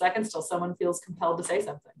 15 seconds till someone feels compelled to say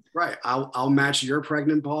something. Right. I'll match your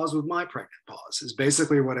pregnant pause with my pregnant pause is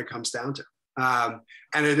basically what it comes down to.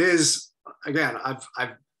 And it is, again,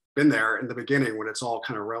 I've been there in the beginning when it's all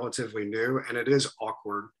kind of relatively new, and it is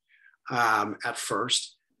awkward at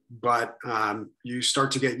first, but you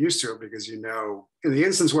start to get used to it because you know, in the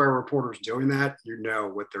instance where a reporter's doing that, you know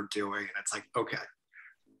what they're doing, and it's like, okay,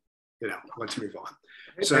 let's move on.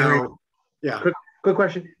 So, yeah. Quick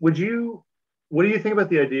question: what do you think about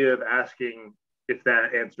the idea of asking if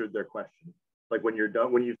that answered their question? Like when you're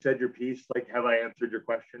done, when you've said your piece, like, have I answered your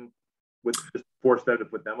question? With just force them to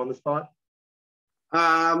put them on the spot.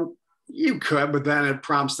 You could, but then it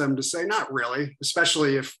prompts them to say, not really,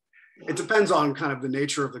 especially if it depends on kind of the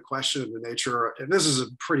nature of the question and the nature. If this is a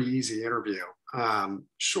pretty easy interview,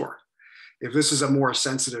 sure. If this is a more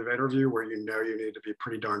sensitive interview where you know you need to be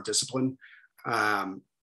pretty darn disciplined,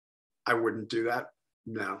 I wouldn't do that.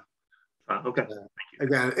 No. Okay.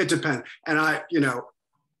 Again, it depends. And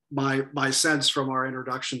my sense from our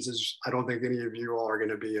introductions is I don't think any of you all are going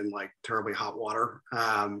to be in like terribly hot water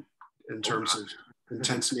in terms of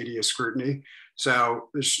intense media scrutiny. So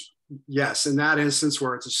yes, in that instance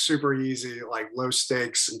where it's a super easy, like low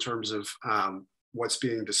stakes in terms of what's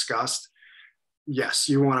being discussed, yes,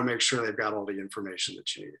 you want to make sure they've got all the information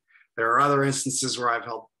that you need. There are other instances where I've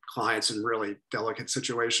helped clients in really delicate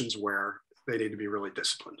situations where they need to be really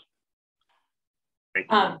disciplined.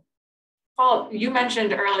 Paul, you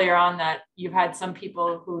mentioned earlier on that you've had some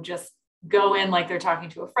people who just go in like they're talking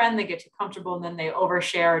to a friend, they get too comfortable, and then they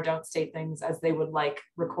overshare or don't state things as they would like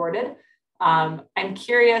recorded. I'm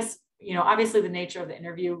curious, obviously the nature of the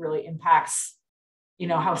interview really impacts,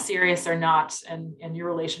 how serious or not and your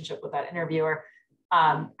relationship with that interviewer.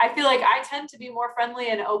 I feel like I tend to be more friendly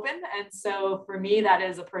and open. And so for me, that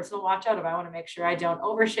is a personal watch out. If I want to make sure I don't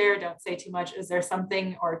overshare, don't say too much, is there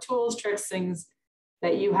something or tools, tricks, things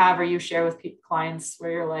that you have or you share with clients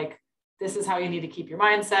where you're like, this is how you need to keep your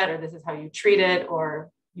mindset, or this is how you treat it,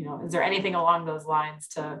 or, is there anything along those lines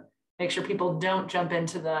to make sure people don't jump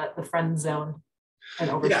into the friend zone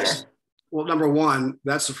and overshare? Well, number one,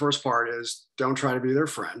 that's the first part, is don't try to be their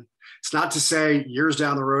friend. It's not to say years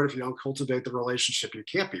down the road, if you don't cultivate the relationship, you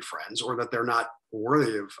can't be friends, or that they're not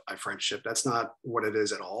worthy of a friendship. That's not what it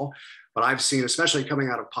is at all. But I've seen, especially coming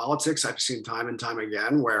out of politics, I've seen time and time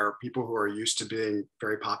again where people who are used to being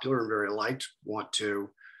very popular and very liked want to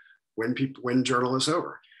win journalists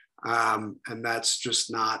over. And that's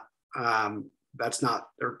just not,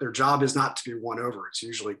 their job is not to be won over. It's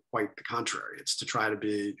usually quite the contrary. It's to try to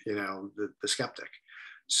be, the skeptic.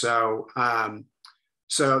 So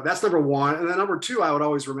that's number one. And then number two, I would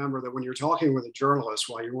always remember that when you're talking with a journalist,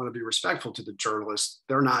 while you want to be respectful to the journalist,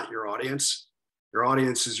 they're not your audience. Your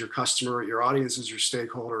audience is your customer. Your audience is your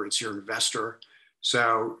stakeholder. It's your investor.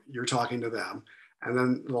 So you're talking to them. And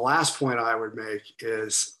then the last point I would make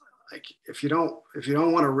is, like, if you don't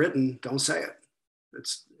want it written, don't say it.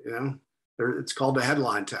 It's, it's called the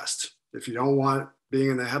headline test. If you don't want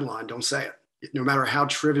being in the headline, don't say it, no matter how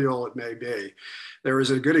trivial it may be. There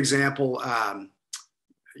was a good example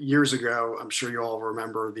years ago. I'm sure you all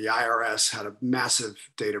remember the IRS had a massive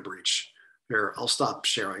data breach. Here, I'll stop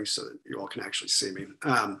sharing so that you all can actually see me,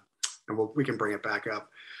 and we can bring it back up.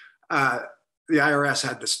 The IRS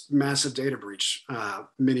had this massive data breach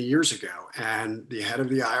many years ago, and the head of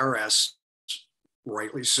the IRS,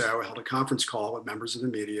 rightly so, held a conference call with members of the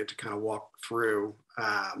media to kind of walk through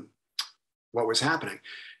what was happening.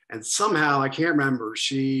 And somehow, I can't remember,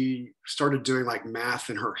 she started doing like math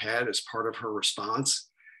in her head as part of her response.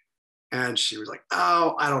 And she was like,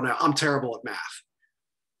 oh, I don't know, I'm terrible at math.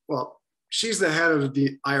 Well, she's the head of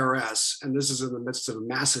the IRS, and this is in the midst of a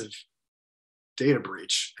massive data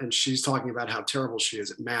breach. And she's talking about how terrible she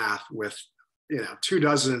is at math with,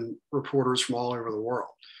 24 reporters from all over the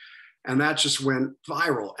world. And that just went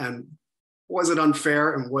viral. And was it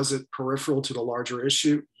unfair, and was it peripheral to the larger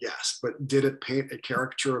issue? Yes. But did it paint a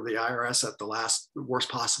caricature of the IRS at the worst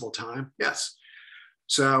possible time? Yes.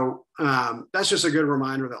 So that's just a good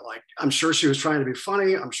reminder that, like, I'm sure she was trying to be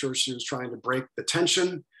funny. I'm sure she was trying to break the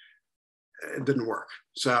tension. It didn't work.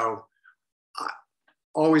 So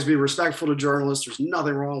always be respectful to journalists. There's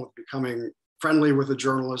nothing wrong with becoming friendly with a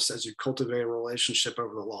journalist as you cultivate a relationship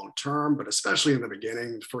over the long term, but especially in the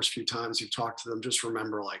beginning, the first few times you talk to them, just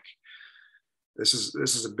remember, like, this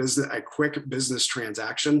is a quick business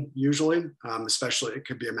transaction usually, especially it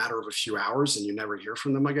could be a matter of a few hours and you never hear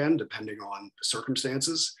from them again, depending on the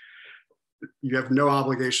circumstances. You have no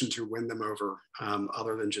obligation to win them over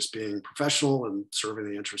other than just being professional and serving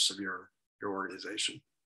the interests of your organization.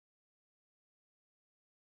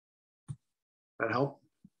 That help?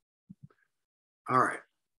 All right,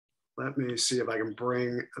 let me see if I can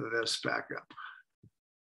bring this back up.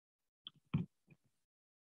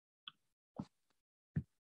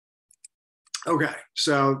 Okay,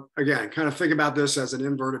 so again, kind of think about this as an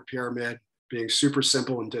inverted pyramid, being super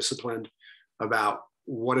simple and disciplined about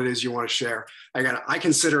what it is you want to share. Again, I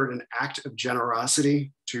consider it an act of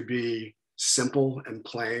generosity to be simple and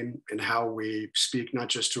plain in how we speak, not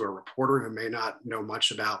just to a reporter who may not know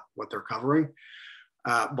much about what they're covering,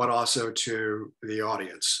 but also to the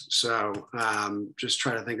audience. So just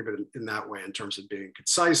try to think of it in that way in terms of being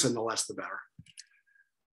concise, and the less the better.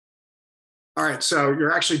 All right, so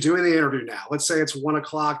you're actually doing the interview now. Let's say it's 1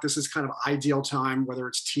 o'clock. This is kind of ideal time, whether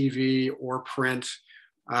it's TV or print.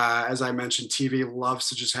 As I mentioned, TV loves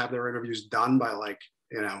to just have their interviews done by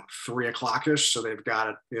 3 o'clock-ish. So they've got,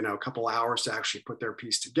 a couple hours to actually put their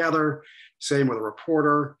piece together. Same with a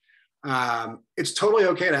reporter. It's totally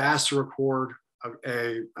okay to ask to record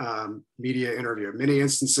a media interview. In many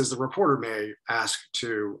instances, the reporter may ask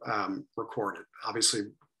to record it. Obviously,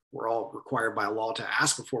 we're all required by law to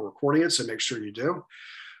ask before recording it, so make sure you do.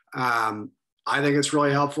 I think it's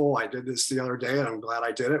really helpful. I did this the other day, and I'm glad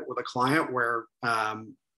I did it with a client where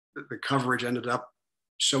the coverage ended up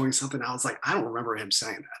showing something. I was like, I don't remember him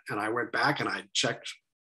saying that. And I went back and I checked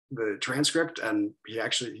the transcript, and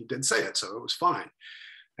he did say it, so it was fine.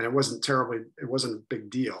 And it wasn't a big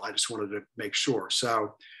deal. I just wanted to make sure.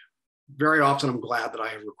 So very often I'm glad that I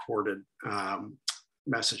have recorded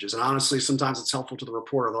messages. And honestly, sometimes it's helpful to the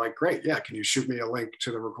reporter. They're like, great, yeah, can you shoot me a link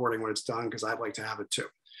to the recording when it's done? Because I'd like to have it too.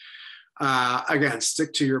 Again,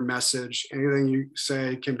 stick to your message. Anything you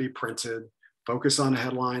say can be printed. Focus on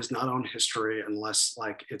headlines, not on history, unless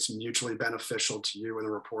it's mutually beneficial to you and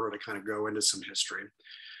the reporter to kind of go into some history.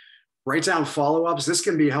 Write down follow-ups. This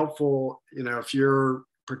can be helpful, if you're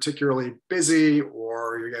particularly busy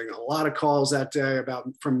or you're getting a lot of calls that day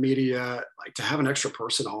from media, to have an extra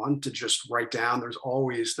person on to just write down. There's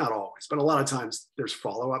always, not always, but a lot of times there's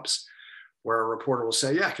follow-ups where a reporter will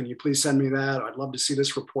say, yeah, can you please send me that? I'd love to see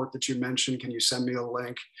this report that you mentioned. Can you send me a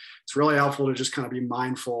link? It's really helpful to just kind of be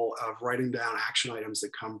mindful of writing down action items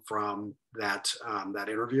that come from that, that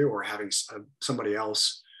interview, or having somebody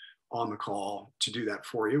else on the call to do that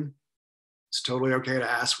for you. It's totally okay to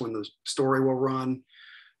ask when the story will run.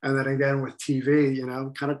 And then again, with TV, you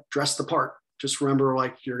know, kind of dress the part. Just remember,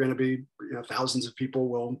 like, you're going to be, you know, thousands of people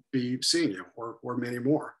will be seeing you, or many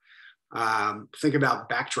more. Think about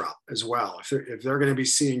backdrop as well. If they're going to be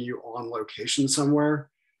seeing you on location somewhere,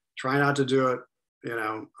 try not to do it, you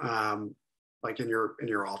know, like in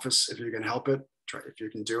your office, if you can help it. Try, if you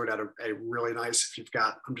can do it at a really nice, if you've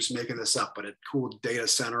got, I'm just making this up, but a cool data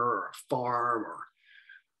center or a farm, or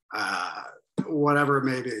whatever it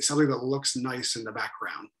may be, something that looks nice in the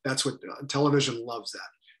background. That's what television loves. That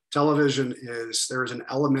television is, there's an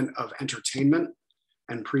element of entertainment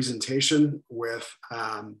and presentation with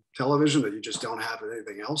television that you just don't have with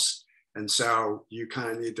anything else. And so you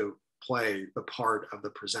kind of need to play the part of the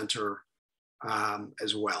presenter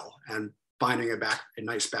as well. And finding a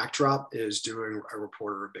nice backdrop is doing a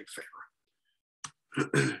reporter a big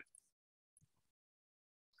favor.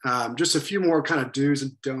 Just a few more kind of do's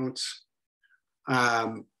and don'ts.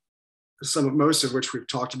 Most of which we've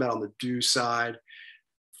talked about on the do side.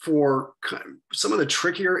 For some of the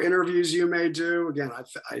trickier interviews you may do, again,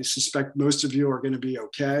 I suspect most of you are going to be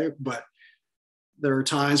okay, but there are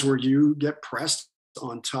times where you get pressed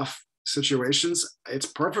on tough situations. It's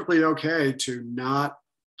perfectly okay to not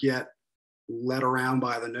get led around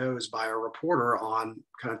by the nose by a reporter on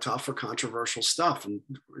kind of tough or controversial stuff. And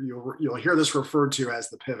you'll hear this referred to as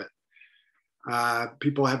the pivot.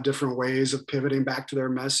 People have different ways of pivoting back to their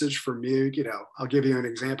message. For me, you know, I'll give you an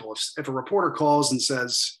example. If a reporter calls and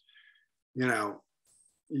says, you know,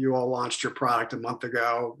 you all launched your product a month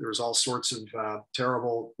ago, there's all sorts of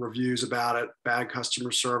terrible reviews about it, bad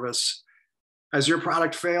customer service. Has your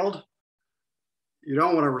product failed? You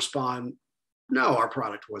don't want to respond, no, our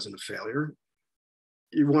product wasn't a failure.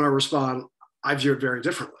 You want to respond, I view it very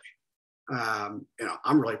differently. You know,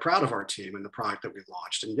 I'm really proud of our team and the product that we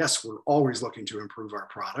launched. And yes, we're always looking to improve our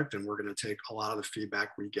product, and we're going to take a lot of the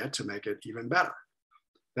feedback we get to make it even better.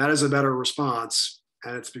 That is a better response.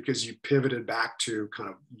 And it's because you pivoted back to kind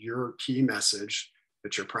of your key message,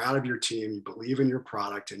 that you're proud of your team, you believe in your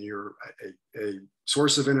product, and you're a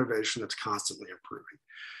source of innovation that's constantly improving.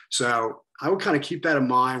 So I would kind of keep that in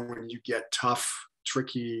mind when you get tough,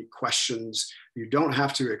 tricky questions. You don't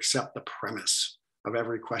have to accept the premise of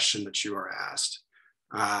every question that you are asked.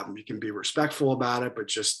 You can be respectful about it, but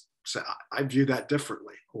just say, I view that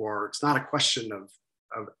differently, or it's not a question of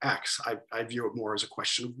X. I view it more as a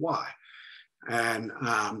question of Y. And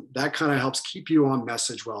that kind of helps keep you on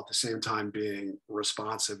message while at the same time being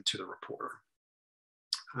responsive to the reporter.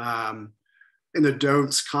 In the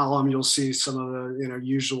don'ts column, you'll see some of the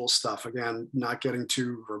usual stuff. Again, not getting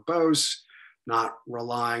too verbose, not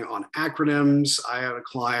relying on acronyms. I had a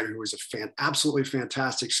client who was absolutely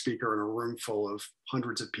fantastic speaker in a room full of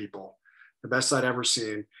hundreds of people, the best I'd ever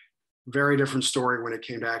seen. Very different story when it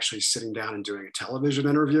came to actually sitting down and doing a television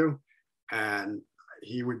interview. And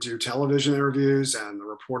he would do television interviews, and the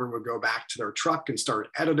reporter would go back to their truck and start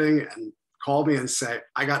editing and call me and say,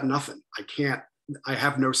 I got nothing. I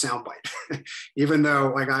have no soundbite. Even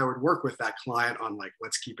though I would work with that client on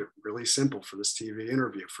let's keep it really simple for this TV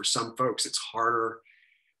interview. For some folks, it's harder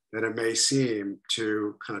than it may seem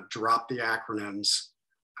to kind of drop the acronyms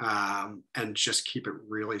and just keep it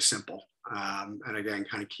really simple. And again,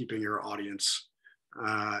 kind of keeping your audience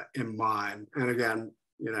in mind. And again,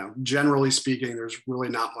 generally speaking, there's really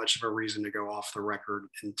not much of a reason to go off the record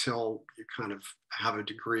until you kind of have a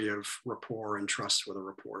degree of rapport and trust with a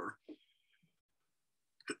reporter.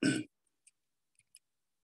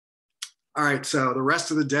 All right, so the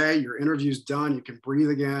rest of the day, your interview's done. You can breathe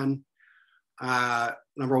again.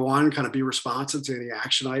 Number one, kind of be responsive to any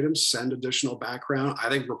action items, send additional background. I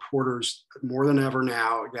think reporters, more than ever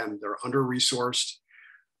now, again, they're under-resourced.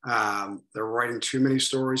 They're writing too many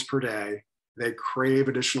stories per day. They crave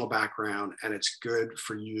additional background, and it's good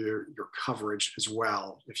for your coverage as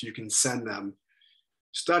well. If you can send them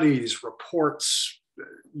studies, reports,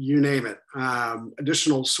 you name it,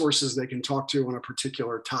 additional sources they can talk to on a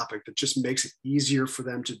particular topic that just makes it easier for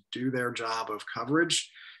them to do their job of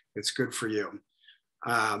coverage, it's good for you.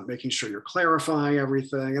 Making sure you're clarifying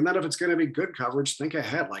everything. And then if it's going to be good coverage, think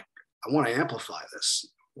ahead. I want to amplify this.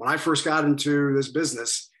 When I first got into this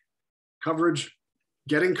business,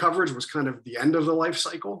 getting coverage was kind of the end of the life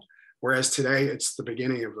cycle. Whereas today, it's the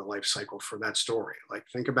beginning of the life cycle for that story.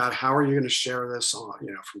 Think about how are you going to share this on,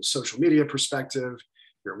 from a social media perspective,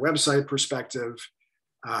 your website perspective,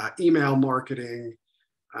 email marketing,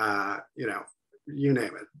 you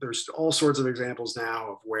name it. There's all sorts of examples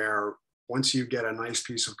now of where once you get a nice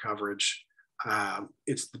piece of coverage,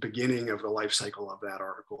 it's the beginning of the life cycle of that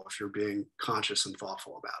article if you're being conscious and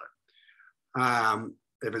thoughtful about it.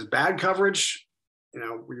 If it's bad coverage,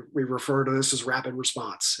 we refer to this as rapid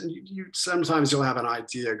response. And you sometimes you'll have an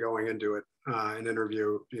idea going into it, an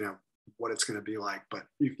interview, what it's going to be like, but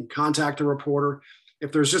you can contact a reporter.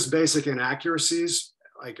 If there's just basic inaccuracies,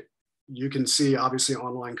 like you can see obviously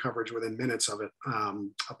online coverage within minutes of it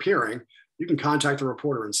appearing, you can contact the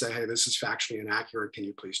reporter and say, hey, this is factually inaccurate. Can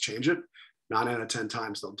you please change it? 9 out of 10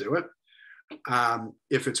 times they'll do it.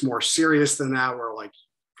 If it's more serious than that, where like,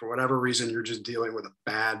 for whatever reason, you're just dealing with a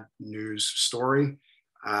bad news story,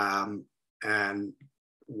 and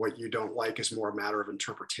what you don't like is more a matter of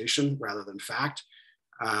interpretation rather than fact,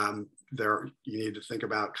 you need to think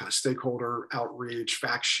about kind of stakeholder outreach,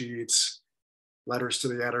 fact sheets, letters to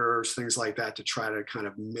the editors, things like that to try to kind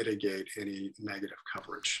of mitigate any negative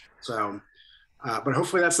coverage. So, but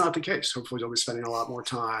hopefully that's not the case. Hopefully you'll be spending a lot more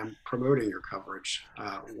time promoting your coverage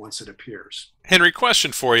once it appears. Henry,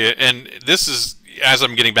 question for you, and this is, as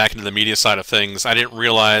I'm getting back into the media side of things, I didn't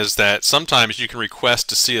realize that sometimes you can request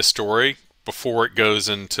to see a story before it goes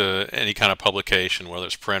into any kind of publication, whether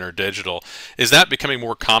it's print or digital. Is that becoming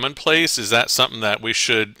more commonplace? Is that something that we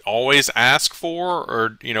should always ask for?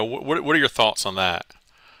 Or, what are your thoughts on that?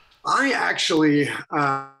 I actually,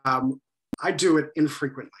 I do it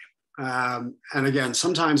infrequently. And again,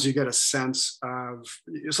 sometimes you get a sense of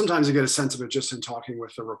it just in talking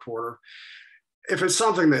with the reporter. If it's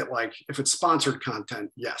something that if it's sponsored content,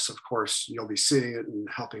 yes, of course, you'll be seeing it and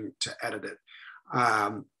helping to edit it.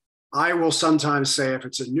 I will sometimes say if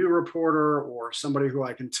it's a new reporter or somebody who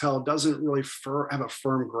I can tell doesn't really have a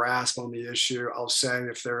firm grasp on the issue, I'll say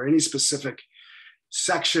if there are any specific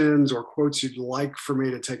sections or quotes you'd like for me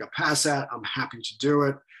to take a pass at, I'm happy to do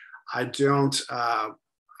it. I don't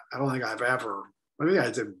think I've ever, maybe I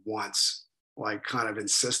did once, kind of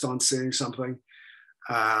insist on seeing something.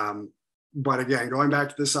 But again, going back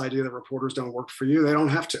to this idea that reporters don't work for you, they don't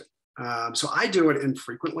have to. So I do it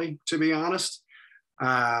infrequently, to be honest.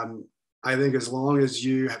 I think as long as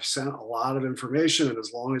you have sent a lot of information and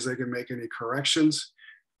as long as they can make any corrections,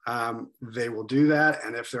 they will do that.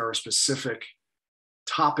 And if there are specific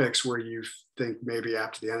topics where you think maybe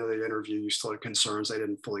after the end of the interview you still have concerns, they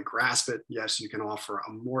didn't fully grasp it, yes, you can offer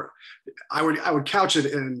a more, I would couch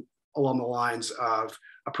it along the lines of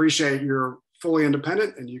appreciate you're fully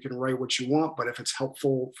independent and you can write what you want, but if it's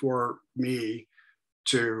helpful for me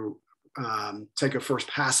to take a first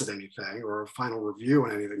pass at anything or a final review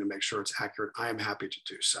on anything to make sure it's accurate, I am happy to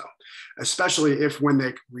do so. Especially if when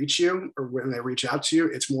they reach you or when they reach out to you,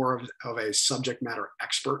 it's more of a subject matter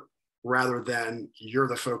expert rather than you're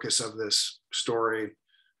the focus of this story,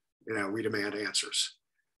 we demand answers.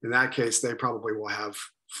 In that case, they probably will have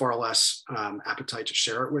far less appetite to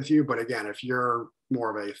share it with you. But again, if you're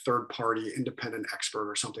more of a third party independent expert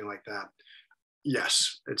or something like that,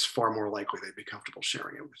 yes, it's far more likely they'd be comfortable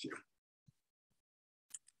sharing it with you.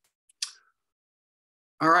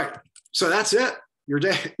 All right, so that's it. Your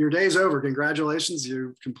day's over. Congratulations,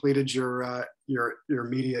 you've completed your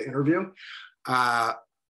media interview.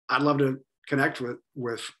 I'd love to connect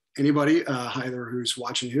with anybody, either who's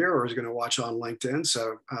watching here or is going to watch on LinkedIn.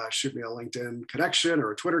 So shoot me a LinkedIn connection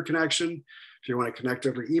or a Twitter connection. If you want to connect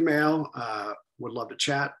over email, would love to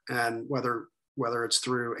chat. And whether it's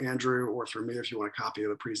through Andrew or through me, if you want a copy of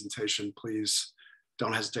the presentation, please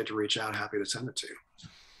don't hesitate to reach out. Happy to send it to you.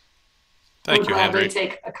 Thank you, Henry.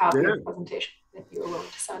 Take a copy of the presentation if you were willing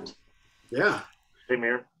to send. Yeah. Same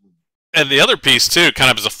here. And the other piece, too, kind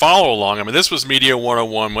of as a follow-along, I mean, this was Media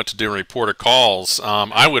 101, what to do in reporter calls.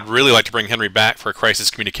 I would really like to bring Henry back for a crisis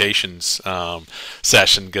communications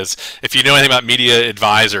session, because if you know anything about media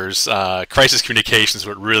advisors, crisis communications is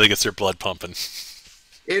what really gets their blood pumping.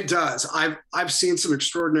 It does. I've seen some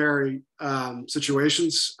extraordinary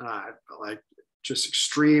situations, like just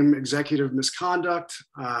extreme executive misconduct,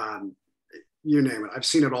 you name it. I've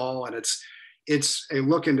seen it all, and it's a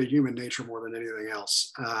look into human nature more than anything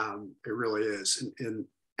else. It really is. And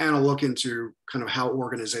a look into kind of how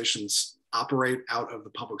organizations operate out of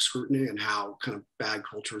the public scrutiny and how kind of bad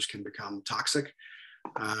cultures can become toxic.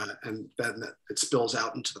 And then it spills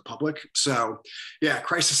out into the public. So yeah,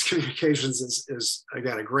 crisis communications is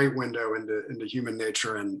again, a great window into human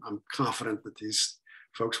nature. And I'm confident that these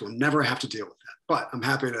folks will never have to deal with that, but I'm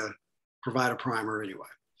happy to provide a primer anyway.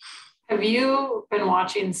 Have you been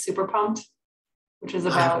watching Super Pumped, which is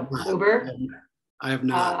about Uber? I have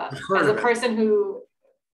not. As a person who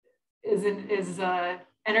is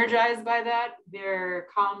energized by that. Their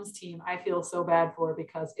comms team, I feel so bad for,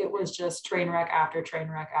 because it was just train wreck after train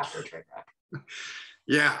wreck after train wreck.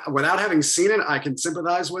 Yeah, without having seen it, I can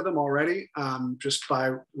sympathize with them already, just by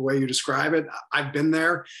the way you describe it. I've been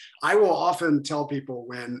there. I will often tell people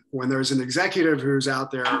when there's an executive who's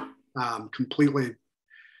out there completely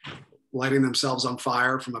lighting themselves on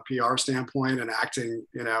fire from a PR standpoint and acting,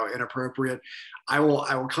 inappropriate, I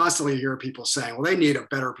will constantly hear people saying, well, they need a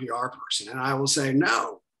better PR person. And I will say,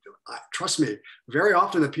 no, trust me, very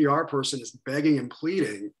often the PR person is begging and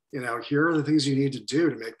pleading, here are the things you need to do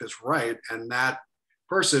to make this right. And that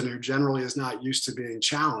person, who generally is not used to being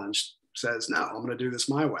challenged, says, no, I'm going to do this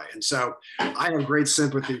my way. And so I have great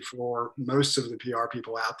sympathy for most of the PR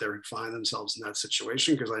people out there who find themselves in that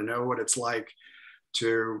situation, because I know what it's like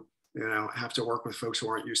to have to work with folks who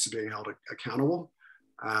aren't used to being held accountable,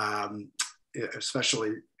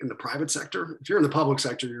 especially in the private sector. If you're in the public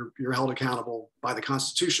sector, you're held accountable by the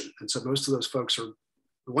Constitution. And so most of those folks are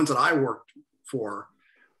the ones that I worked for,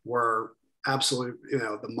 were absolute,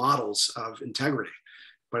 the models of integrity.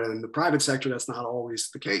 But in the private sector, that's not always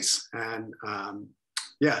the case. And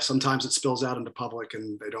sometimes it spills out into public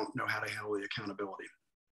and they don't know how to handle the accountability.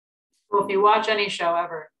 Well, if you watch any show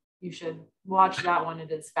ever, you should watch that one.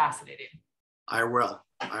 It is fascinating. I will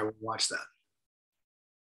watch that.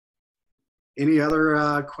 Any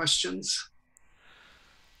other questions?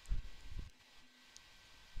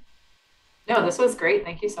 No, this was great.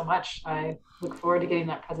 Thank you so much. I look forward to getting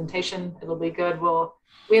that presentation. It'll be good.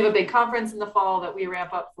 We have a big conference in the fall that we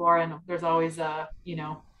ramp up for, and there's always a,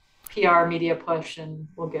 PR media push, and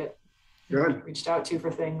we'll get reached out to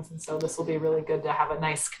for things. And so this will be really good to have a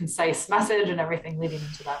nice, concise message and everything leading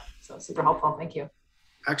into that. So super helpful. Thank you.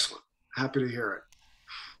 Excellent. Happy to hear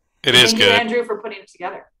it. Thank you, Andrew, for putting it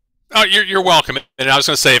together. Oh, you're welcome. And I was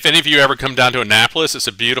going to say, if any of you ever come down to Annapolis, it's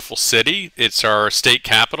a beautiful city. It's our state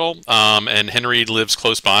capital, and Henry lives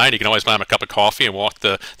close by, and you can always buy him a cup of coffee and walk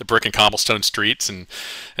the brick and cobblestone streets and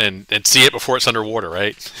see it before it's underwater,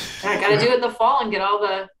 right? Yeah, I got to do it in the fall and get all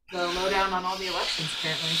the lowdown on all the elections,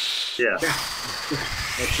 apparently. Yeah.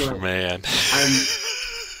 That's right. Oh, man.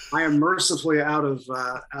 I am mercifully out of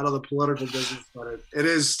the political business, but it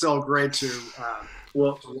is still great to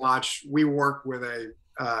watch. We work with a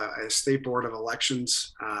state board of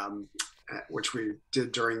elections, which we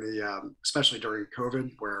did during especially during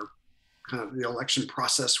COVID, where kind of the election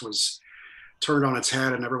process was turned on its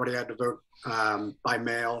head and everybody had to vote by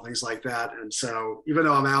mail, things like that. And so even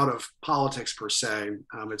though I'm out of politics per se,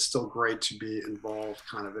 it's still great to be involved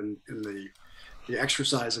kind of in the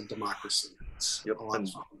exercise of democracy. It's a lot of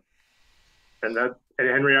fun. And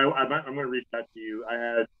Henry, I'm going to reach out to you. I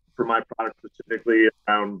had, for my product specifically,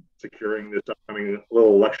 around securing this upcoming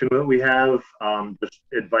little election that we have, just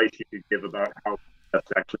advice you could give about how best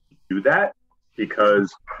to actually do that.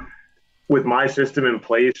 Because with my system in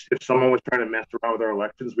place, if someone was trying to mess around with our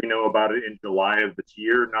elections, we know about it in July of this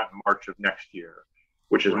year, not March of next year,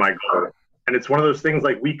 which is my goal. And it's one of those things,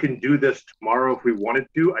 like, we can do this tomorrow if we wanted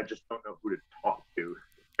to. I just don't know who to talk to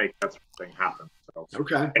make that sort of thing happen. So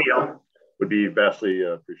any help would be vastly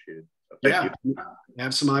appreciated. So thank you. I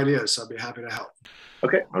have some ideas, so I'd be happy to help.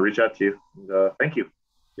 Okay, I'll reach out to you. And, thank you.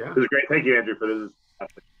 Yeah, this is great. Thank you, Andrew, for this.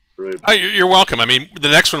 Really you're welcome. I mean, the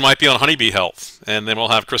next one might be on honeybee health, and then we'll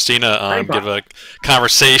have Christina give a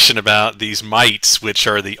conversation about these mites, which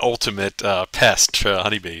are the ultimate pest to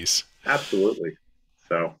honeybees. Absolutely.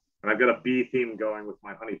 So, and I've got a bee theme going with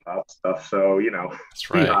my honey pot stuff, so, That's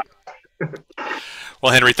right.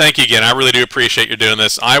 Well, Henry, thank you again. I really do appreciate you doing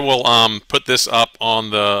this. I will put this up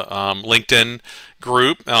on the LinkedIn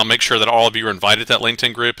group. I'll make sure that all of you are invited to that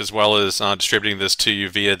LinkedIn group, as well as distributing this to you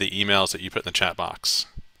via the emails that you put in the chat box.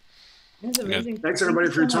 That's amazing. Thanks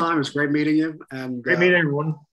everybody for your time. It was great meeting you. And great meeting everyone.